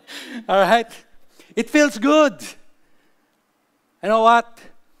 Alright? It feels good. You know what?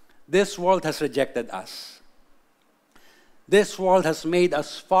 This world has rejected us. This world has made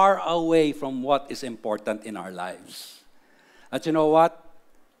us far away from what is important in our lives. And you know what?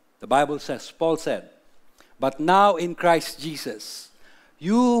 The Bible says, Paul said, but now in Christ Jesus,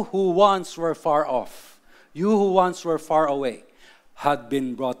 you who once were far off, you who once were far away, had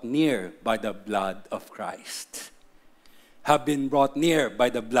been brought near by the blood of Christ. Have been brought near by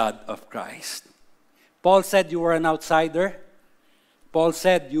the blood of Christ. Paul said you were an outsider. Paul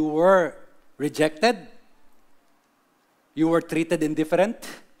said you were rejected. You were treated indifferent.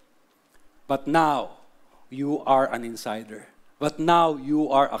 But now, you are an insider. But now, you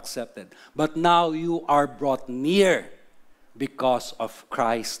are accepted. But now, you are brought near because of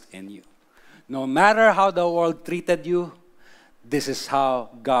Christ in you. No matter how the world treated you, this is how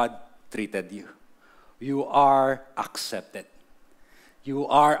God treated you. You are accepted. You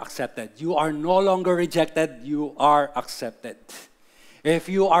are accepted. You are no longer rejected. You are accepted. If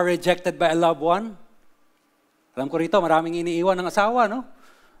you are rejected by a loved one, alam ko rito, maraming iniiwan ng asawa, no?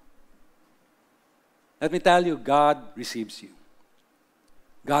 Let me tell you, God receives you.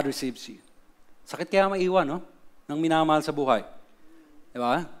 God receives you. Sakit kaya maiwan, no? Ng minamahal sa buhay. Di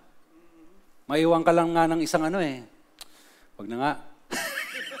ba? Maiwan ka lang nga ng isang Wag na nga.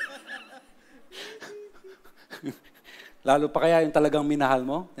 Lalo pa kaya yung talagang minahal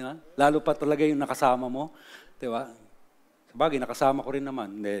mo, di ba? Lalo pa talaga yung nakasama mo, di ba? Sabagay, nakasama ko rin naman.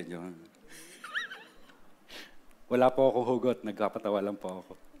 Hindi, yun. Wala po ako hugot, nagkapatawa lang po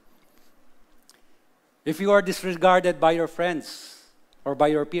ako. If you are disregarded by your friends or by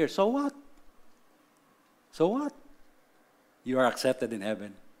your peers, so what? So what? You are accepted in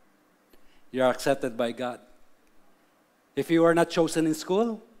heaven. You are accepted by God. If you are not chosen in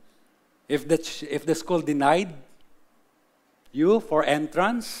school, if the school denied you for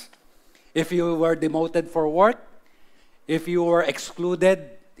entrance, if you were demoted for work, if you were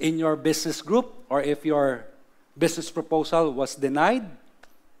excluded in your business group, or if your business proposal was denied,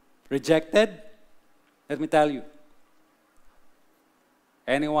 rejected, let me tell you,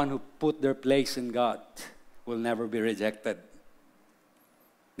 anyone who put their place in God will never be rejected.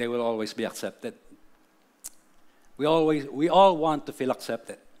 They will always be accepted. We all want to feel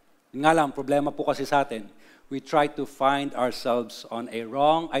accepted. Nga lang, problema po kasi sa atin, we try to find ourselves on a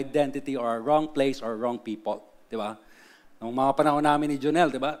wrong identity or a wrong place or wrong people. Di ba? Nung mga panahon namin ni Jonel,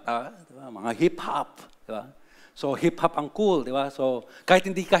 di ba? Mga hip-hop. Di ba? So, hip-hop ang cool, di ba? So, kahit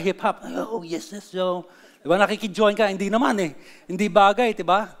hindi ka hip-hop, oh, yes, so, di ba? Nakikijoin ka, hindi naman eh. Hindi bagay, di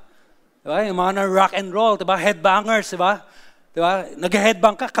ba? Di ba? Yung mga na rock and roll, di ba? Headbangers, di ba? Di ba?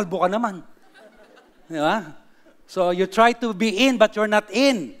 Nag-headbang ka, kalbo ka naman. Di ba? So, you try to be in, but you're not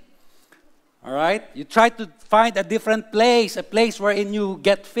in. All right? You try to find a different place, a place wherein you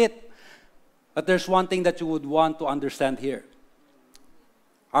get fit. But there's one thing that you would want to understand here.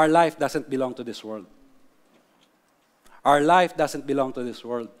 Our life doesn't belong to this world. Our life doesn't belong to this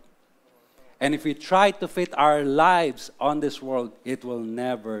world. And if we try to fit our lives on this world, it will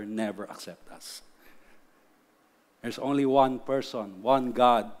never, never accept us. There's only one person, one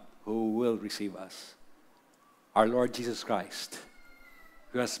God who will receive us. Our Lord Jesus Christ,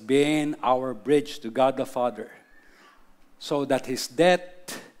 who has been our bridge to God the Father, so that His death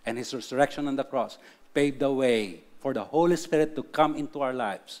and His resurrection on the cross paved the way for the Holy Spirit to come into our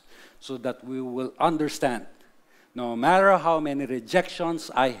lives, so that we will understand, no matter how many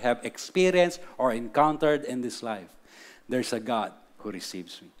rejections I have experienced or encountered in this life, there's a God who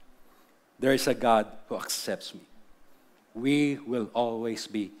receives me. There is a God who accepts me. we will always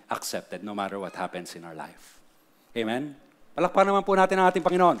be accepted no matter what happens in our life. Amen? Palakpan naman po natin ang ating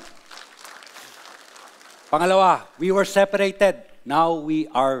Panginoon. Pangalawa, we were separated. Now we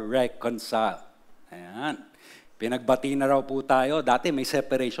are reconciled. Ayan. Pinagbati na raw po tayo. Dati may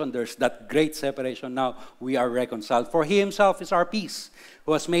separation. There's that great separation. Now we are reconciled. For He Himself is our peace,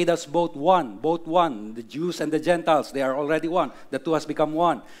 who has made us both one. Both one. The Jews and the Gentiles, they are already one. The two has become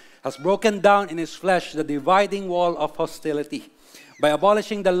one. Has broken down in His flesh the dividing wall of hostility, by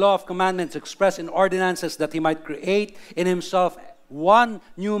abolishing the law of commandments expressed in ordinances, that He might create in Himself one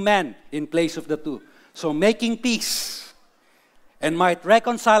new man in place of the two. So making peace, and might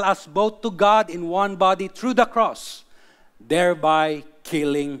reconcile us both to God in one body through the cross, thereby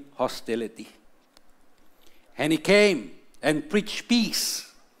killing hostility. And He came and preached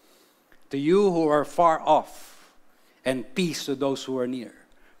peace to you who are far off, and peace to those who are near.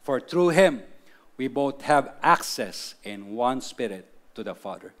 For through Him, we both have access in one Spirit to the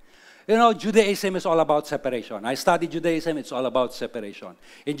Father. You know, Judaism is all about separation. I studied Judaism, it's all about separation.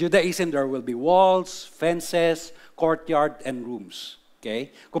 In Judaism, there will be walls, fences, courtyard, and rooms.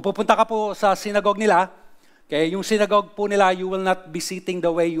 Okay? Kung pupunta ka po sa synagogue nila, okay, yung synagogue po nila, you will not be sitting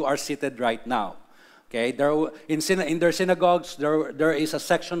the way you are seated right now. Okay? In their synagogues, there is a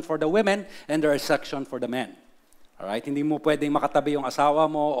section for the women, and there is a section for the men. Alright? Hindi mo pwedeng makatabi yung asawa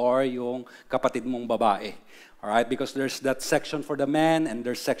mo or yung kapatid mong babae. Alright? Because there's that section for the men and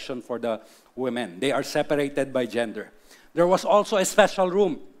there's section for the women. They are separated by gender. There was also a special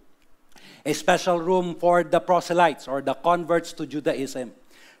room. A special room for the proselytes or the converts to Judaism.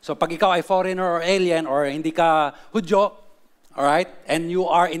 So pag ikaw ay foreigner or alien or hindi ka Hudyo, alright, and you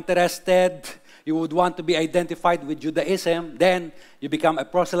are interested, you would want to be identified with Judaism, then you become a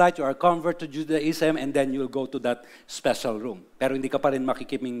proselyte, you are a convert to Judaism, and then you'll go to that special room. Pero hindi ka pa rin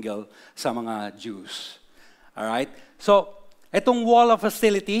makikimingle sa mga Jews. Alright? So, itong wall of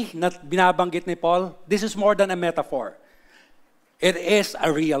hostility na binabanggit ni Paul, this is more than a metaphor. It is a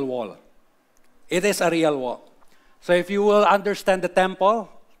real wall. It is a real wall. So if you will understand the temple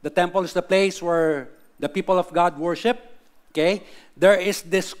is the place where the people of God worship. Okay? There is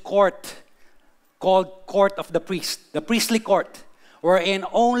this court called Court of the Priest, the priestly court, wherein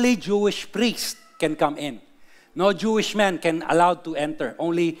only Jewish priests can come in. No Jewish man can allowed to enter,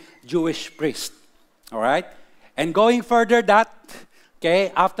 only Jewish priests. All right? And going further that,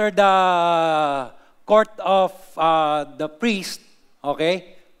 okay, after the court of the priest,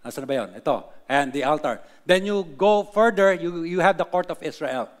 okay, nasaan ba yun? Ito, and the altar. Then you go further, you have the court of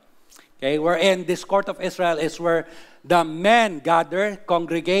Israel. Okay, wherein this court of Israel is where the men gather,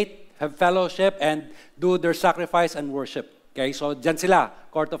 congregate, have fellowship, and do their sacrifice and worship. Okay, so dyan sila,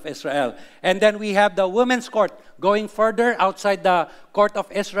 court of Israel. And then we have the women's court. Going further, outside the court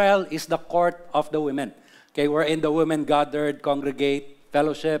of Israel is the court of the women. Okay, wherein the women gathered, congregate,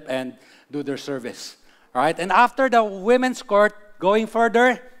 fellowship, and do their service. Alright, and after the women's court, going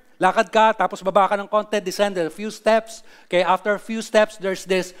further, lakad ka, tapos baba ka ng konti, descend a few steps. Okay, after a few steps, there's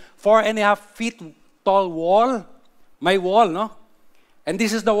this 4.5 feet tall wall. May wall, no? And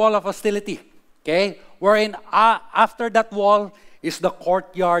this is the wall of hostility. Okay, wherein after that wall is the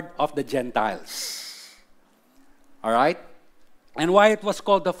courtyard of the Gentiles. Alright? And why it was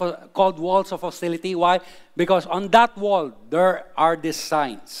called walls of hostility? Why? Because on that wall, there are these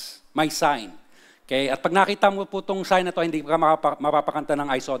signs. May sign. Okay? At pag nakita mo po itong sign na to, hindi ka mapapakanta ng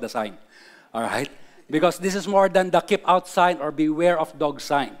I saw the sign. Alright? Because this is more than the keep out sign or beware of dog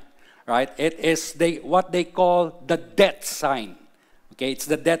sign. Right? It is what they call the death sign. Okay? It's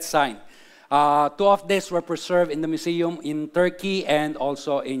the death sign. Two of these were preserved in the museum in Turkey and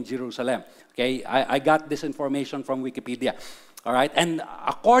also in Jerusalem. Okay? I got this information from Wikipedia. All right? And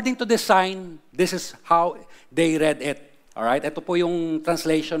according to this sign, this is how they read it. All right? Ito po yung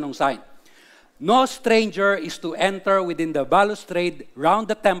translation ng sign. No stranger is to enter within the balustrade round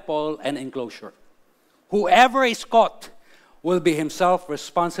the temple and enclosure. Whoever is caught will be himself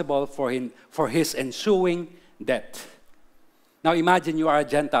responsible for his ensuing death. Now imagine you are a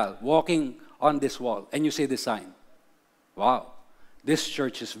Gentile walking on this wall and you see this sign. Wow, this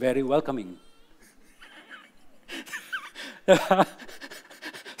church is very welcoming.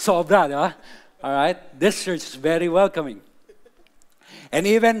 Sobra, di ba? All right? This church is very welcoming. And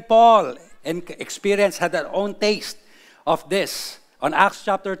even Paul and experience had their own taste of this. On Acts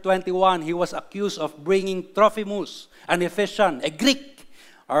chapter 21, he was accused of bringing Trophimus, an Ephesian, a Greek,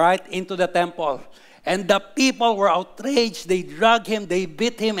 all right, into the temple. And the people were outraged. They dragged him, they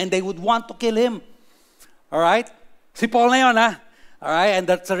beat him, and they would want to kill him. All right? Si Paul na yun, ha? All right? And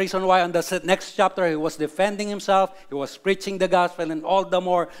that's the reason why on the next chapter, he was defending himself, he was preaching the gospel, and all the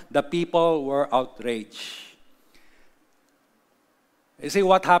more, the people were outraged. You see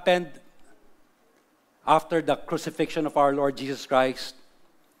what happened after the crucifixion of our Lord Jesus Christ?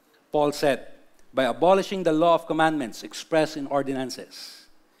 Paul said, by abolishing the law of commandments expressed in ordinances.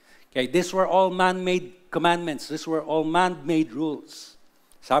 Okay, these were all man-made commandments. These were all man-made rules.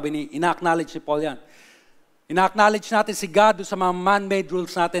 Sabi ni, ina-acknowledge si Paul yan. Ina-acknowledge natin si God sa mga man-made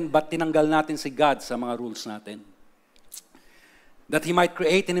rules natin, but tinanggal natin si God sa mga rules natin. That He might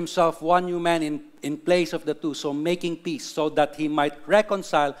create in Himself one new man in place of the two, so making peace, so that He might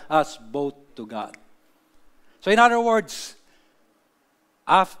reconcile us both to God. So in other words,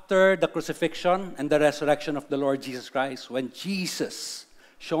 after the crucifixion and the resurrection of the Lord Jesus Christ, when Jesus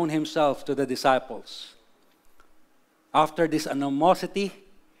shown Himself to the disciples, after this animosity,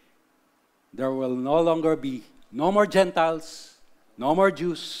 there will no longer be no more Gentiles, no more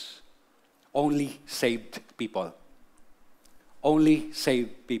Jews, only saved people. Only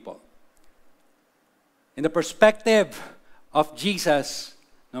saved people. In the perspective of Jesus,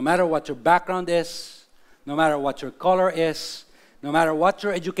 no matter what your background is, no matter what your color is, no matter what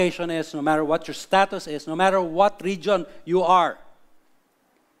your education is, no matter what your status is, no matter what region you are,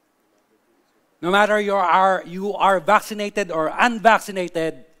 no matter you are vaccinated or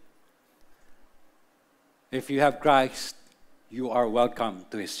unvaccinated, if you have Christ, you are welcome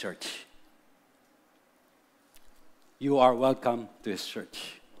to His church. You are welcome to His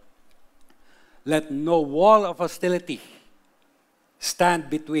church. Let no wall of hostility stand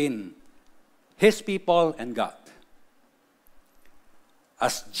between His people and God.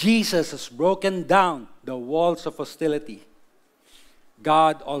 As Jesus has broken down the walls of hostility,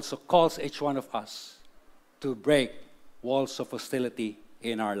 God also calls each one of us to break walls of hostility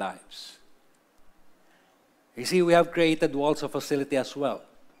in our lives. You see, we have created walls of hostility as well.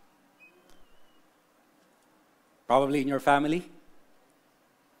 Probably in your family.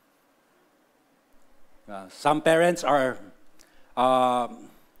 Some parents are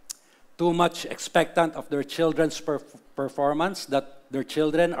too much expectant of their children's performance, that their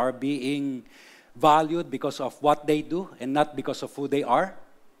children are being valued because of what they do and not because of who they are.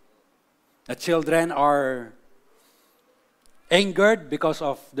 The children are angered because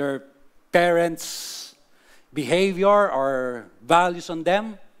of their parents' behavior or values on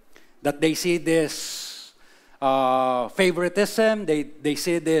them, that they see this favoritism, they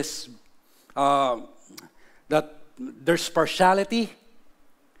see this, that there's partiality.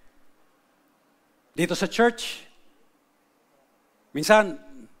 Dito sa church, minsan,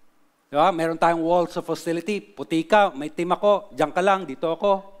 di ba, meron tayong walls of hostility. Puti ka, may team ako, diyan ka lang, dito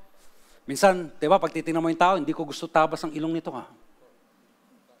ako. Minsan, di ba, pag titingnan mo yung tao, hindi ko gusto tabas ang ilong nito.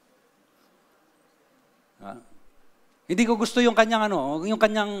 Hindi ko gusto yung kanyang yung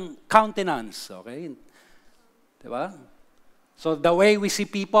kanyang countenance, okay? Di ba? So the way we see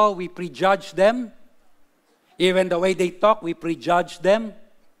people, we prejudge them. Even the way they talk, we prejudge them.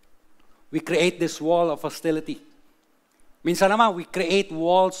 We create this wall of hostility. Minsan naman, we create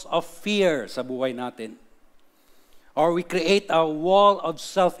walls of fear sa buhay natin. Or we create a wall of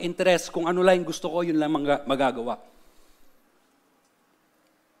self-interest. Kung ano lang gusto ko, yun lang magagawa.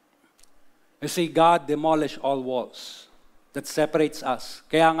 You see, God demolished all walls that separates us.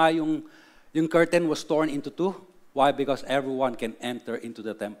 Kaya nga yung curtain was torn into two. Why? Because everyone can enter into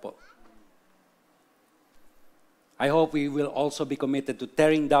the temple. I hope we will also be committed to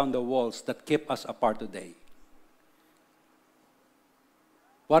tearing down the walls that keep us apart today.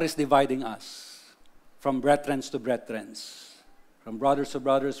 What is dividing us? From brethren to brethren, from brothers to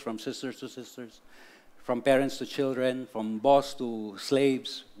brothers, from sisters to sisters, from parents to children, from boss to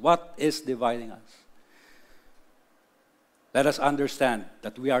slaves. What is dividing us? Let us understand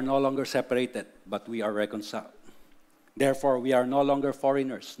that we are no longer separated, but we are reconciled. Therefore, we are no longer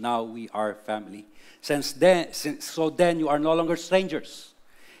foreigners. Now we are family. So then, you are no longer strangers.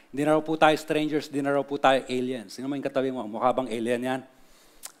 Hindi na raw po tayo strangers, hindi na raw po tayo aliens. Sino mo yung katabi mo? Mukha bang alien yan?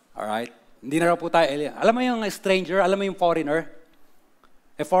 Alright? Hindi na raw po tayo alien. Alam mo yung stranger, alam mo yung foreigner?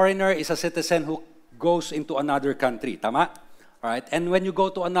 A foreigner is a citizen who goes into another country. Tama? Alright? And when you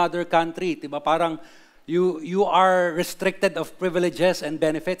go to another country, diba, parang you are restricted of privileges and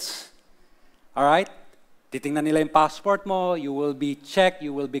benefits. Alright? Titingnan nila yung passport mo, you will be checked,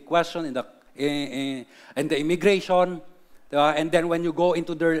 you will be questioned in the immigration, diba? And then when you go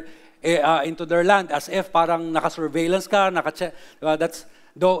into their land, as if parang naka-surveillance ka, naka-check, diba?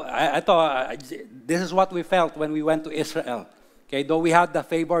 This is what we felt when we went to Israel. Okay, though we had the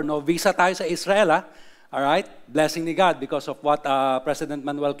favor, no visa tayo sa Israel, all right? Blessing ni God because of what President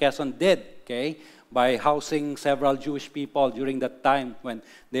Manuel Quezon did, okay, by housing several Jewish people during that time when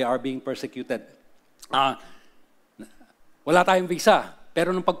they are being persecuted. Wala tayong visa.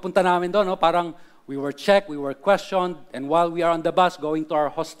 Pero nung pagpunta namin doon, no, parang We were checked, we were questioned, and while we are on the bus going to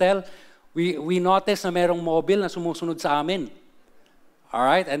our hostel, we noticed na merong mobile na sumusunod sa amin.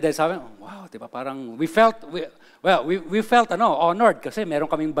 Alright? And then sabi, wow, di ba parang, we felt honored kasi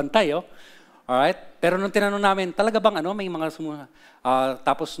meron kaming bantay, oh. Alright? Pero nung tinanong namin, talaga bang may mga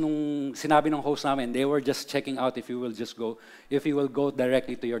tapos nung sinabi ng host namin, they were just checking out if you will go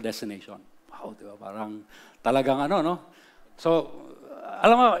directly to your destination. Wow, di ba? Parang talagang no? So,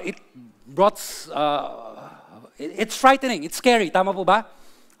 alam mo, it brought, it's frightening, it's scary, tama po ba?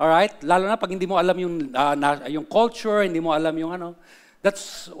 Alright? Lalo na pag hindi mo alam yung culture, hindi mo alam yung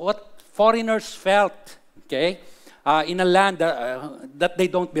that's what foreigners felt, okay? In a land that they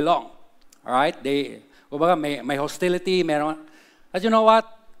don't belong. Alright? Kumbaga, may hostility, meron. At you know what?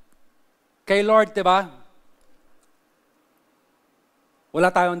 Kay Lord, diba?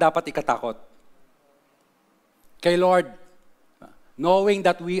 Wala tayong dapat ikatakot. Kay Lord, knowing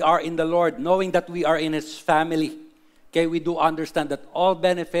that we are in the Lord, knowing that we are in His family, okay, we do understand that all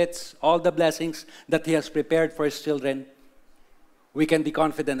benefits, all the blessings that He has prepared for His children, we can be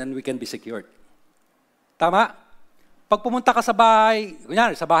confident and we can be secured. Tama? Pag pumunta ka sa bahay,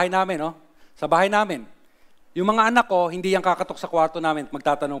 kunyari, sa bahay namin, no? Sa bahay namin, yung mga anak ko, hindi yan kakatok sa kwarto namin,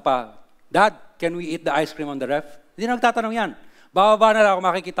 magtatanong pa, Dad, can we eat the ice cream on the ref? Hindi na nagtatanong yan. Bababa na lang ako,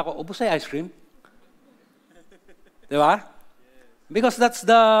 makikita ko, ubos ay ice cream. Di ba? Because that's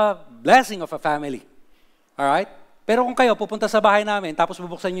the blessing of a family. Alright? Pero kung kayo, pupunta sa bahay namin, tapos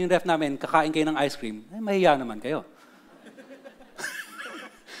bubuksan nyo yung ref namin, kakain kayo ng ice cream, mahiya naman kayo.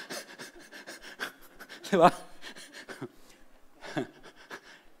 Diba?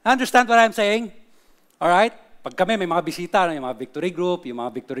 Understand what I'm saying? Alright? Pag kami may mga bisita, yung mga victory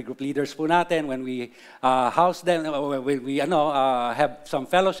group leaders po natin, when we house them, when we have some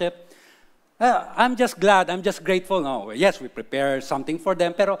fellowship, I'm just glad, I'm just grateful. No, yes, we prepare something for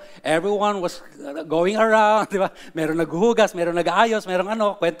them, pero everyone was going around, di ba? Meron naghuhugas, meron nag-aayos, meron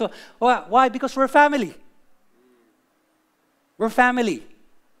kwento. Why? Because we're family. We're family.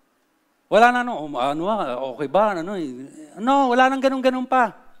 Wala na okay ba? No, wala nang ganun-ganun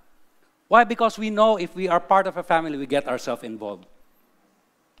pa. Why? Because we know if we are part of a family, we get ourselves involved.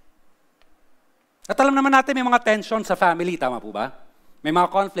 At alam naman natin may mga tension sa family, tama po ba? May mga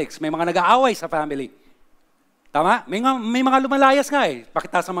conflicts, may mga nag-aaway sa family. Tama? May mga lumalayas nga eh.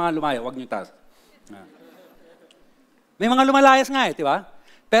 Pakita sa mga lumayo, huwag niyo taas. May mga lumalayas nga eh, di ba?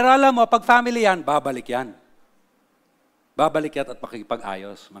 Pero alam mo, pag family yan, babalik yan. Babalik yan at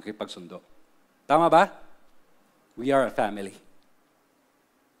makikipag-ayos, makikipagsundo. Tama ba? We are a family.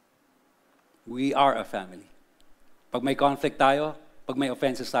 We are a family. Pag may conflict tayo, pag may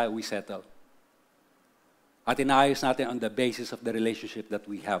offenses tayo, we settle. At inaayos natin on the basis of the relationship that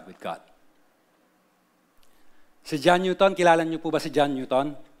we have with God. Si John Newton, kilala niyo po ba si John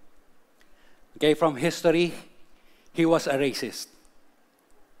Newton? Okay, from history, he was a racist.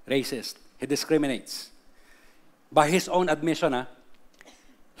 Racist. He discriminates. By his own admission,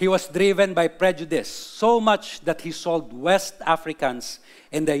 he was driven by prejudice so much that he sold West Africans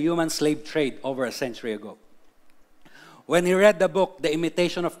in the human slave trade over a century ago. When he read the book, The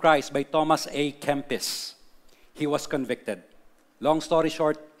Imitation of Christ by Thomas A. Kempis, he was convicted. Long story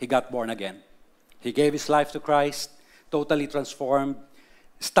short, he got born again. He gave his life to Christ, totally transformed,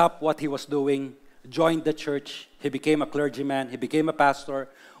 stopped what he was doing, joined the church, he became a clergyman, he became a pastor,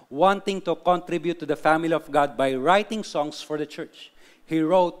 wanting to contribute to the family of God by writing songs for the church. He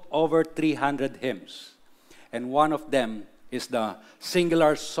wrote over 300 hymns. And one of them is the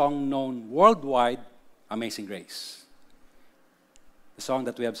singular song known worldwide, Amazing Grace. The song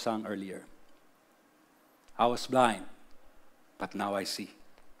that we have sung earlier. I was blind, but now I see.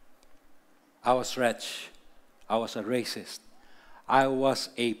 I was wretched. I was a racist. I was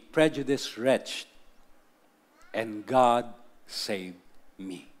a prejudiced wretch. And God saved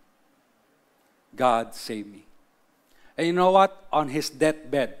me. God saved me. And you know what? On his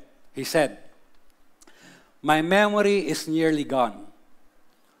deathbed, he said, my memory is nearly gone,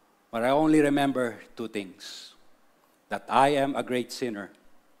 but I only remember two things. That I am a great sinner,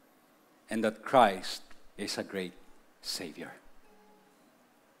 and that Christ is a great Savior.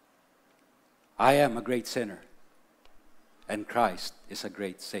 I am a great sinner, and Christ is a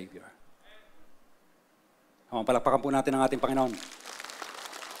great Savior. Palakpakan po natin ang ating Panginoon.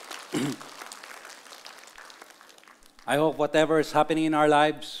 I hope whatever is happening in our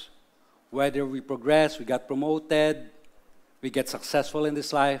lives, whether we progress, we got promoted, we get successful in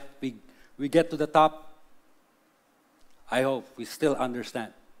this life, we get to the top, I hope we still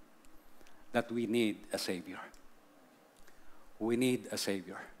understand that we need a Savior. We need a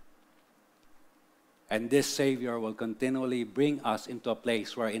Savior. And this Savior will continually bring us into a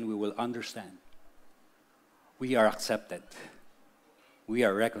place wherein we will understand we are accepted. We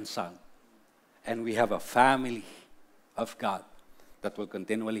are reconciled. And we have a family of God that will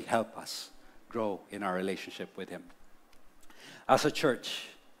continually help us grow in our relationship with Him. As a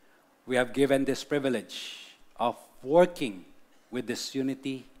church, we have given this privilege of working with this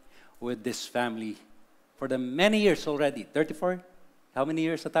unity, with this family, for the many years already. 34? How many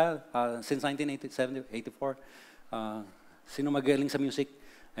years na tayo? Since 1987, 84? Sino magaling sa music?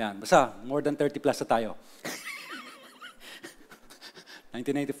 Ayan, basta, more than 30 plus na tayo.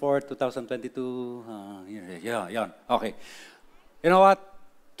 1984, 2022, yeah. Okay. You know what?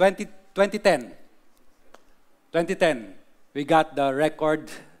 2010, we got the record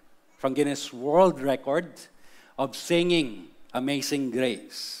from Guinness World Record of singing Amazing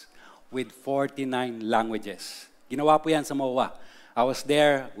Grace with 49 languages. Ginawa po yan sa MOA. I was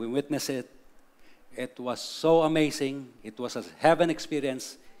there, we witnessed it. It was so amazing. It was a heaven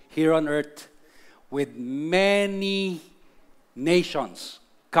experience here on earth with many nations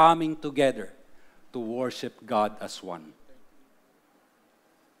coming together to worship God as one.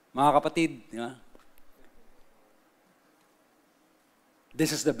 Mga kapatid,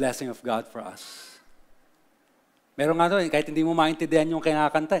 this is the blessing of God for us. Meron nga doon, kahit hindi mo maintindihan yung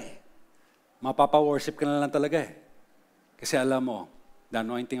kinakanta mapapa-worship ka na lang talaga Kasi alam mo, the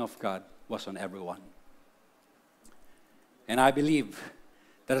anointing of God was on everyone. And I believe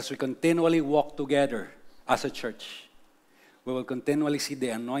that as we continually walk together as a church, we will continually see the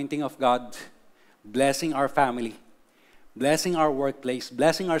anointing of God blessing our family, blessing our workplace,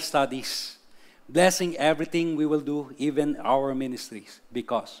 blessing our studies, blessing everything we will do, even our ministries,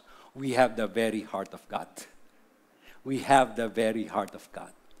 because we have the very heart of God. We have the very heart of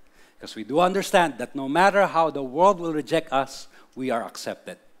God. Because we do understand that no matter how the world will reject us, we are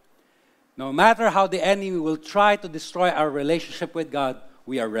accepted. No matter how the enemy will try to destroy our relationship with God,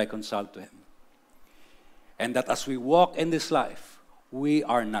 we are reconciled to Him. And that as we walk in this life, we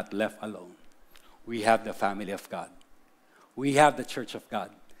are not left alone. We have the family of God. We have the church of God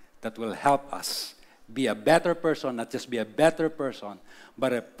that will help us be a better person, not just be a better person,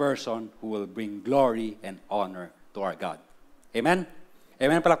 but a person who will bring glory and honor to our God. Amen?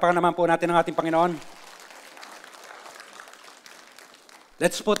 Amen. Palakpakan naman po natin ang ating Panginoon.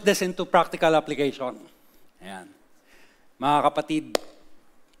 Let's put this into practical application. Ayan. Mga kapatid,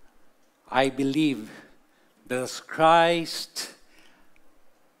 I believe that as Christ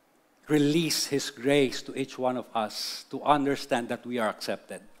released His grace to each one of us to understand that we are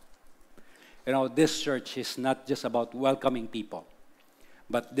accepted. You know, this church is not just about welcoming people,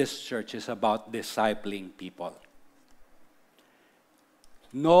 but this church is about discipling people.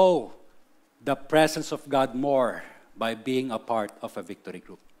 Know the presence of God more by being a part of a victory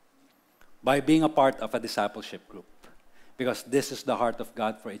group, by being a part of a discipleship group, because this is the heart of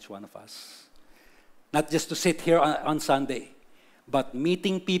God for each one of us. Not just to sit here on Sunday, but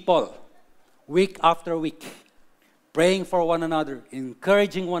meeting people week after week, praying for one another,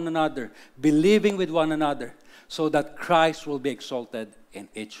 encouraging one another, believing with one another, so that Christ will be exalted in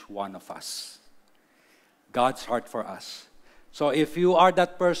each one of us. God's heart for us. So if you are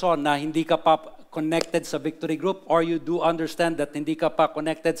that person na hindi ka pa connected sa victory group, or you do understand that hindi ka pa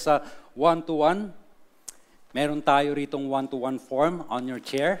connected sa one-to-one, meron tayo ritong one-to-one form on your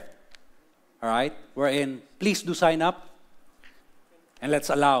chair. Alright? Wherein, please do sign up. And let's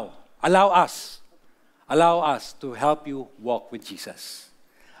allow us to help you walk with Jesus.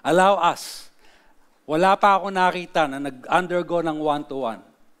 Allow us. Wala pa ako nakita na nag-undergo ng one-to-one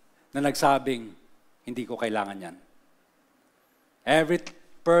na nagsabing, hindi ko kailangan yan. Every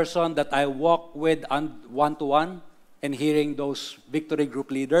person that I walk with on one-to-one and hearing those victory group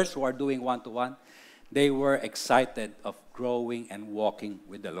leaders who are doing one-to-one, they were excited of growing and walking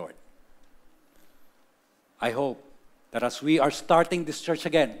with the Lord. I hope that as we are starting this church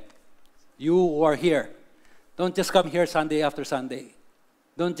again, you who are here, don't just come here Sunday after Sunday.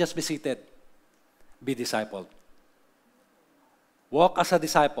 Don't just be seated. Be discipled. Walk as a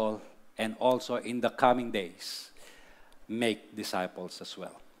disciple, and also in the coming days, make disciples as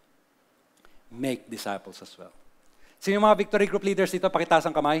well. Make disciples as well. Sino yung mga victory group leaders dito? Pakitaas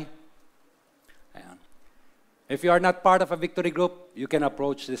ang kamay. Ayan. If you are not part of a victory group, you can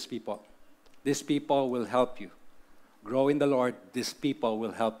approach these people. These people will help you grow in the Lord. These people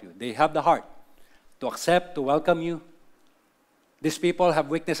will help you. They have the heart to accept, to welcome you. These people have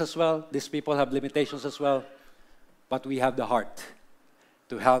weakness as well. These people have limitations as well. But we have the heart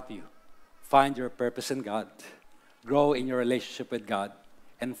to help you find your purpose in God, grow in your relationship with God,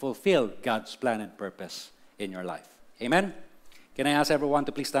 and fulfill God's plan and purpose in your life. Amen? Can I ask everyone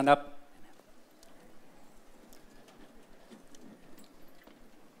to please stand up?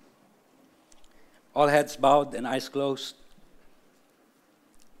 All heads bowed and eyes closed.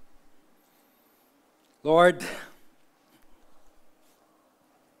 Lord,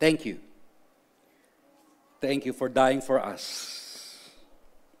 thank you. Thank you for dying for us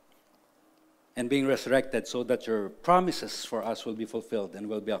and being resurrected so that your promises for us will be fulfilled and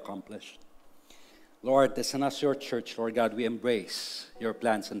will be accomplished. Lord, as in us, your church, Lord God, we embrace your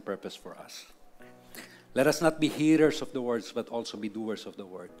plans and purpose for us. Let us not be hearers of the words, but also be doers of the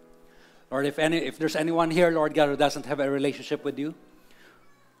word. Lord, if there's anyone here, Lord God, who doesn't have a relationship with you,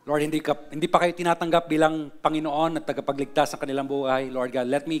 Lord, hindi pa kayo tinatanggap bilang Panginoon at tagapagligtas ng kanilang buhay, Lord God,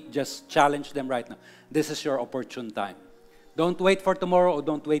 let me just challenge them right now. This is your opportune time. Don't wait for tomorrow or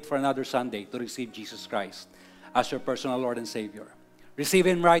don't wait for another Sunday to receive Jesus Christ as your personal Lord and Savior. Receive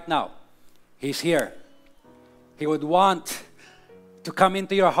Him right now. He's here. He would want to come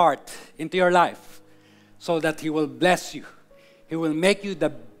into your heart, into your life, so that He will bless you. He will make you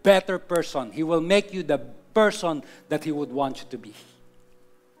the better person. He will make you the person that He would want you to be.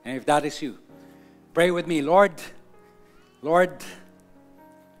 And if that is you, pray with me. Lord,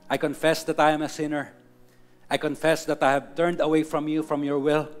 I confess that I am a sinner. I confess that I have turned away from you, from your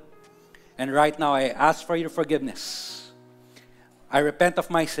will. And right now I ask for your forgiveness. I repent of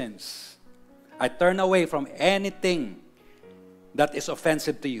my sins. I turn away from anything that is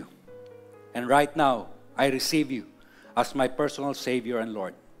offensive to you. And right now, I receive you as my personal Savior and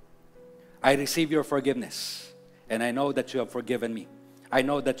Lord. I receive your forgiveness. And I know that you have forgiven me. I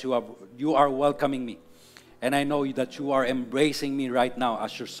know that you are welcoming me. And I know that you are embracing me right now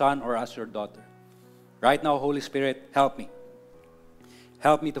as your son or as your daughter. Right now, Holy Spirit, help me.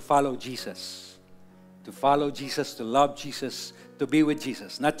 Help me to follow Jesus. To follow Jesus, to love Jesus, to be with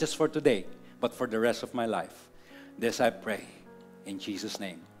Jesus. Not just for today, but for the rest of my life. This I pray. In Jesus'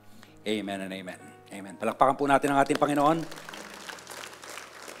 name. Amen and amen. Amen. Palakpakan po natin ang ating Panginoon.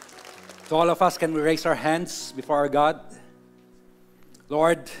 To all of us, can we raise our hands before our God?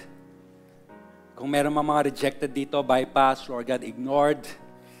 Lord, kung meron mga rejected dito, bypass, Lord God, ignored,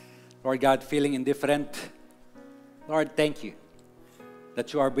 Lord God, feeling indifferent, Lord, thank you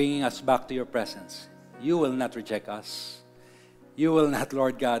that you are bringing us back to your presence. You will not reject us. You will not,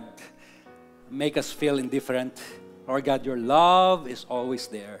 Lord God, make us feel indifferent. Lord God, your love is always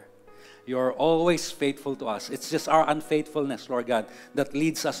there. You're always faithful to us. It's just our unfaithfulness, Lord God, that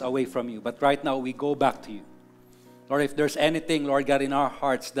leads us away from you. But right now, we go back to you. Lord, if there's anything, Lord God, in our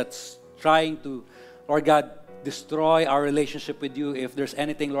hearts that's trying to, Lord God, destroy our relationship with you, if there's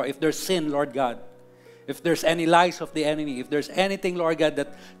anything, Lord, if there's sin, Lord God, if there's any lies of the enemy, if there's anything, Lord God,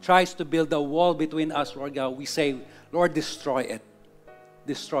 that tries to build a wall between us, Lord God, we say, Lord, destroy it.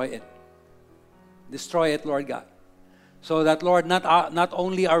 Destroy it. Destroy it, Lord God. So that, Lord, not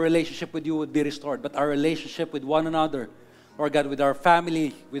only our relationship with you would be restored, but our relationship with one another, Lord God, with our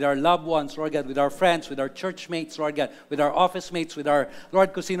family, with our loved ones, Lord God, with our friends, with our church mates, Lord God, with our office mates, with our,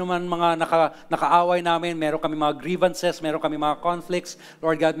 Lord, kung sino man mga nakaaway namin, meron kami mga grievances, meron kami mga conflicts,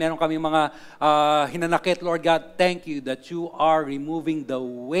 Lord God, meron kami mga hinanakit, Lord God, thank you that you are removing the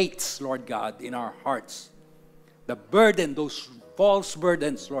weights, Lord God, in our hearts. The burden, those false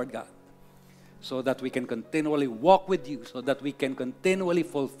burdens, Lord God, so that we can continually walk with you, so that we can continually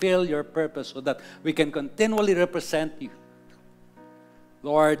fulfill your purpose, so that we can continually represent you.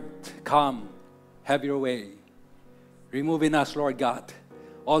 Lord, come, have your way. Remove in us, Lord God,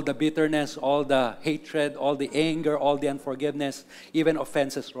 all the bitterness, all the hatred, all the anger, all the unforgiveness, even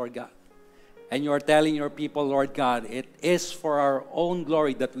offenses, Lord God. And you are telling your people, Lord God, it is for our own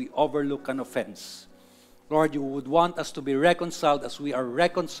glory that we overlook an offense. Lord, you would want us to be reconciled as we are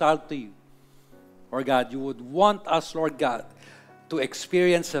reconciled to you. Lord God, you would want us, Lord God, to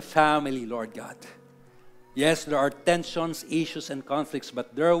experience a family, Lord God. Yes, there are tensions, issues, and conflicts,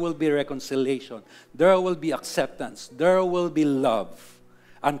 but there will be reconciliation. There will be acceptance. There will be love,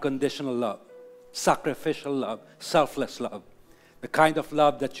 unconditional love, sacrificial love, selfless love, the kind of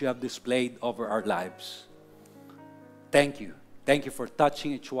love that you have displayed over our lives. Thank you. Thank you for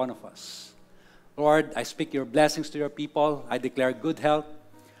touching each one of us. Lord, I speak your blessings to your people. I declare good health.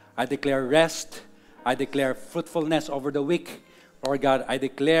 I declare rest. I declare fruitfulness over the week. Lord God, I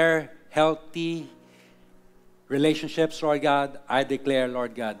declare healthy relationships, Lord God. I declare,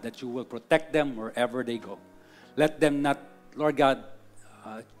 Lord God, that you will protect them wherever they go. Let them not, Lord God,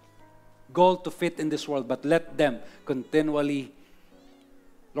 go to fit in this world, but let them continually,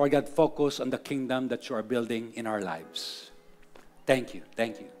 Lord God, focus on the kingdom that you are building in our lives. Thank you.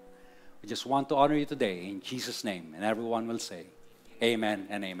 Thank you. We just want to honor you today in Jesus' name. And everyone will say, amen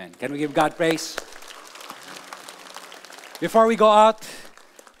and amen. Can we give God praise? Before we go out,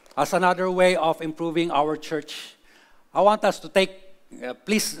 as another way of improving our church, I want us to take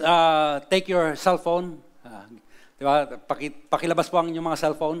Please take your cell phone. Diba? Pakilabas po ang inyong mga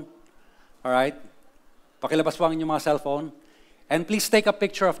cellphone. Alright? Pakilabas po ang inyong mga cellphone. And please take a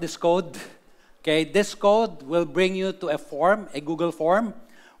picture of this code. Okay, this code will bring you to a form, a Google form,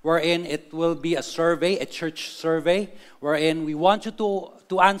 wherein it will be a survey, a church survey, wherein we want you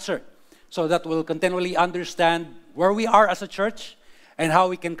to answer so that we'll continually understand where we are as a church and how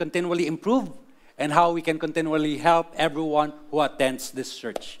we can continually improve and how we can continually help everyone who attends this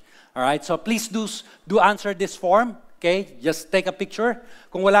church. All right, so please do answer this form. Okay, just take a picture.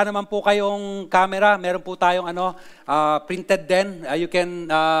 Kung wala naman po kayong camera, meron po tayong printed din. You can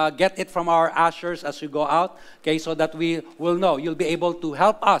get it from our ushers as you go out. Okay, so that we will know. You'll be able to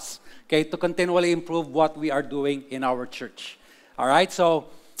help us. Okay, to continually improve what we are doing in our church. All right, so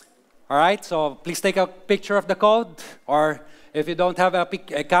please take a picture of the code, or if you don't have a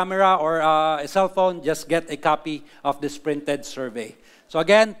camera or a cell phone, just get a copy of this printed survey. So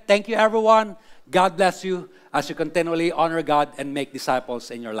again, thank you everyone. God bless you as you continually honor God and make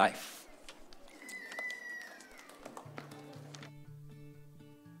disciples in your life.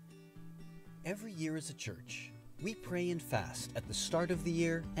 Every year as a church, we pray and fast at the start of the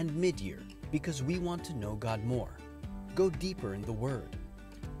year and mid-year because we want to know God more, go deeper in the Word,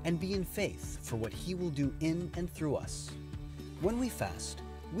 and be in faith for what He will do in and through us. When we fast,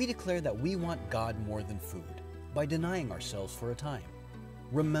 we declare that we want God more than food by denying ourselves for a time.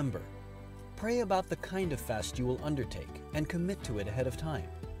 Remember, pray about the kind of fast you will undertake and commit to it ahead of time.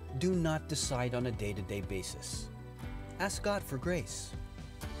 Do not decide on a day-to-day basis. Ask God for grace.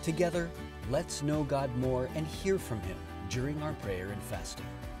 Together, let's know God more and hear from Him during our prayer and fasting.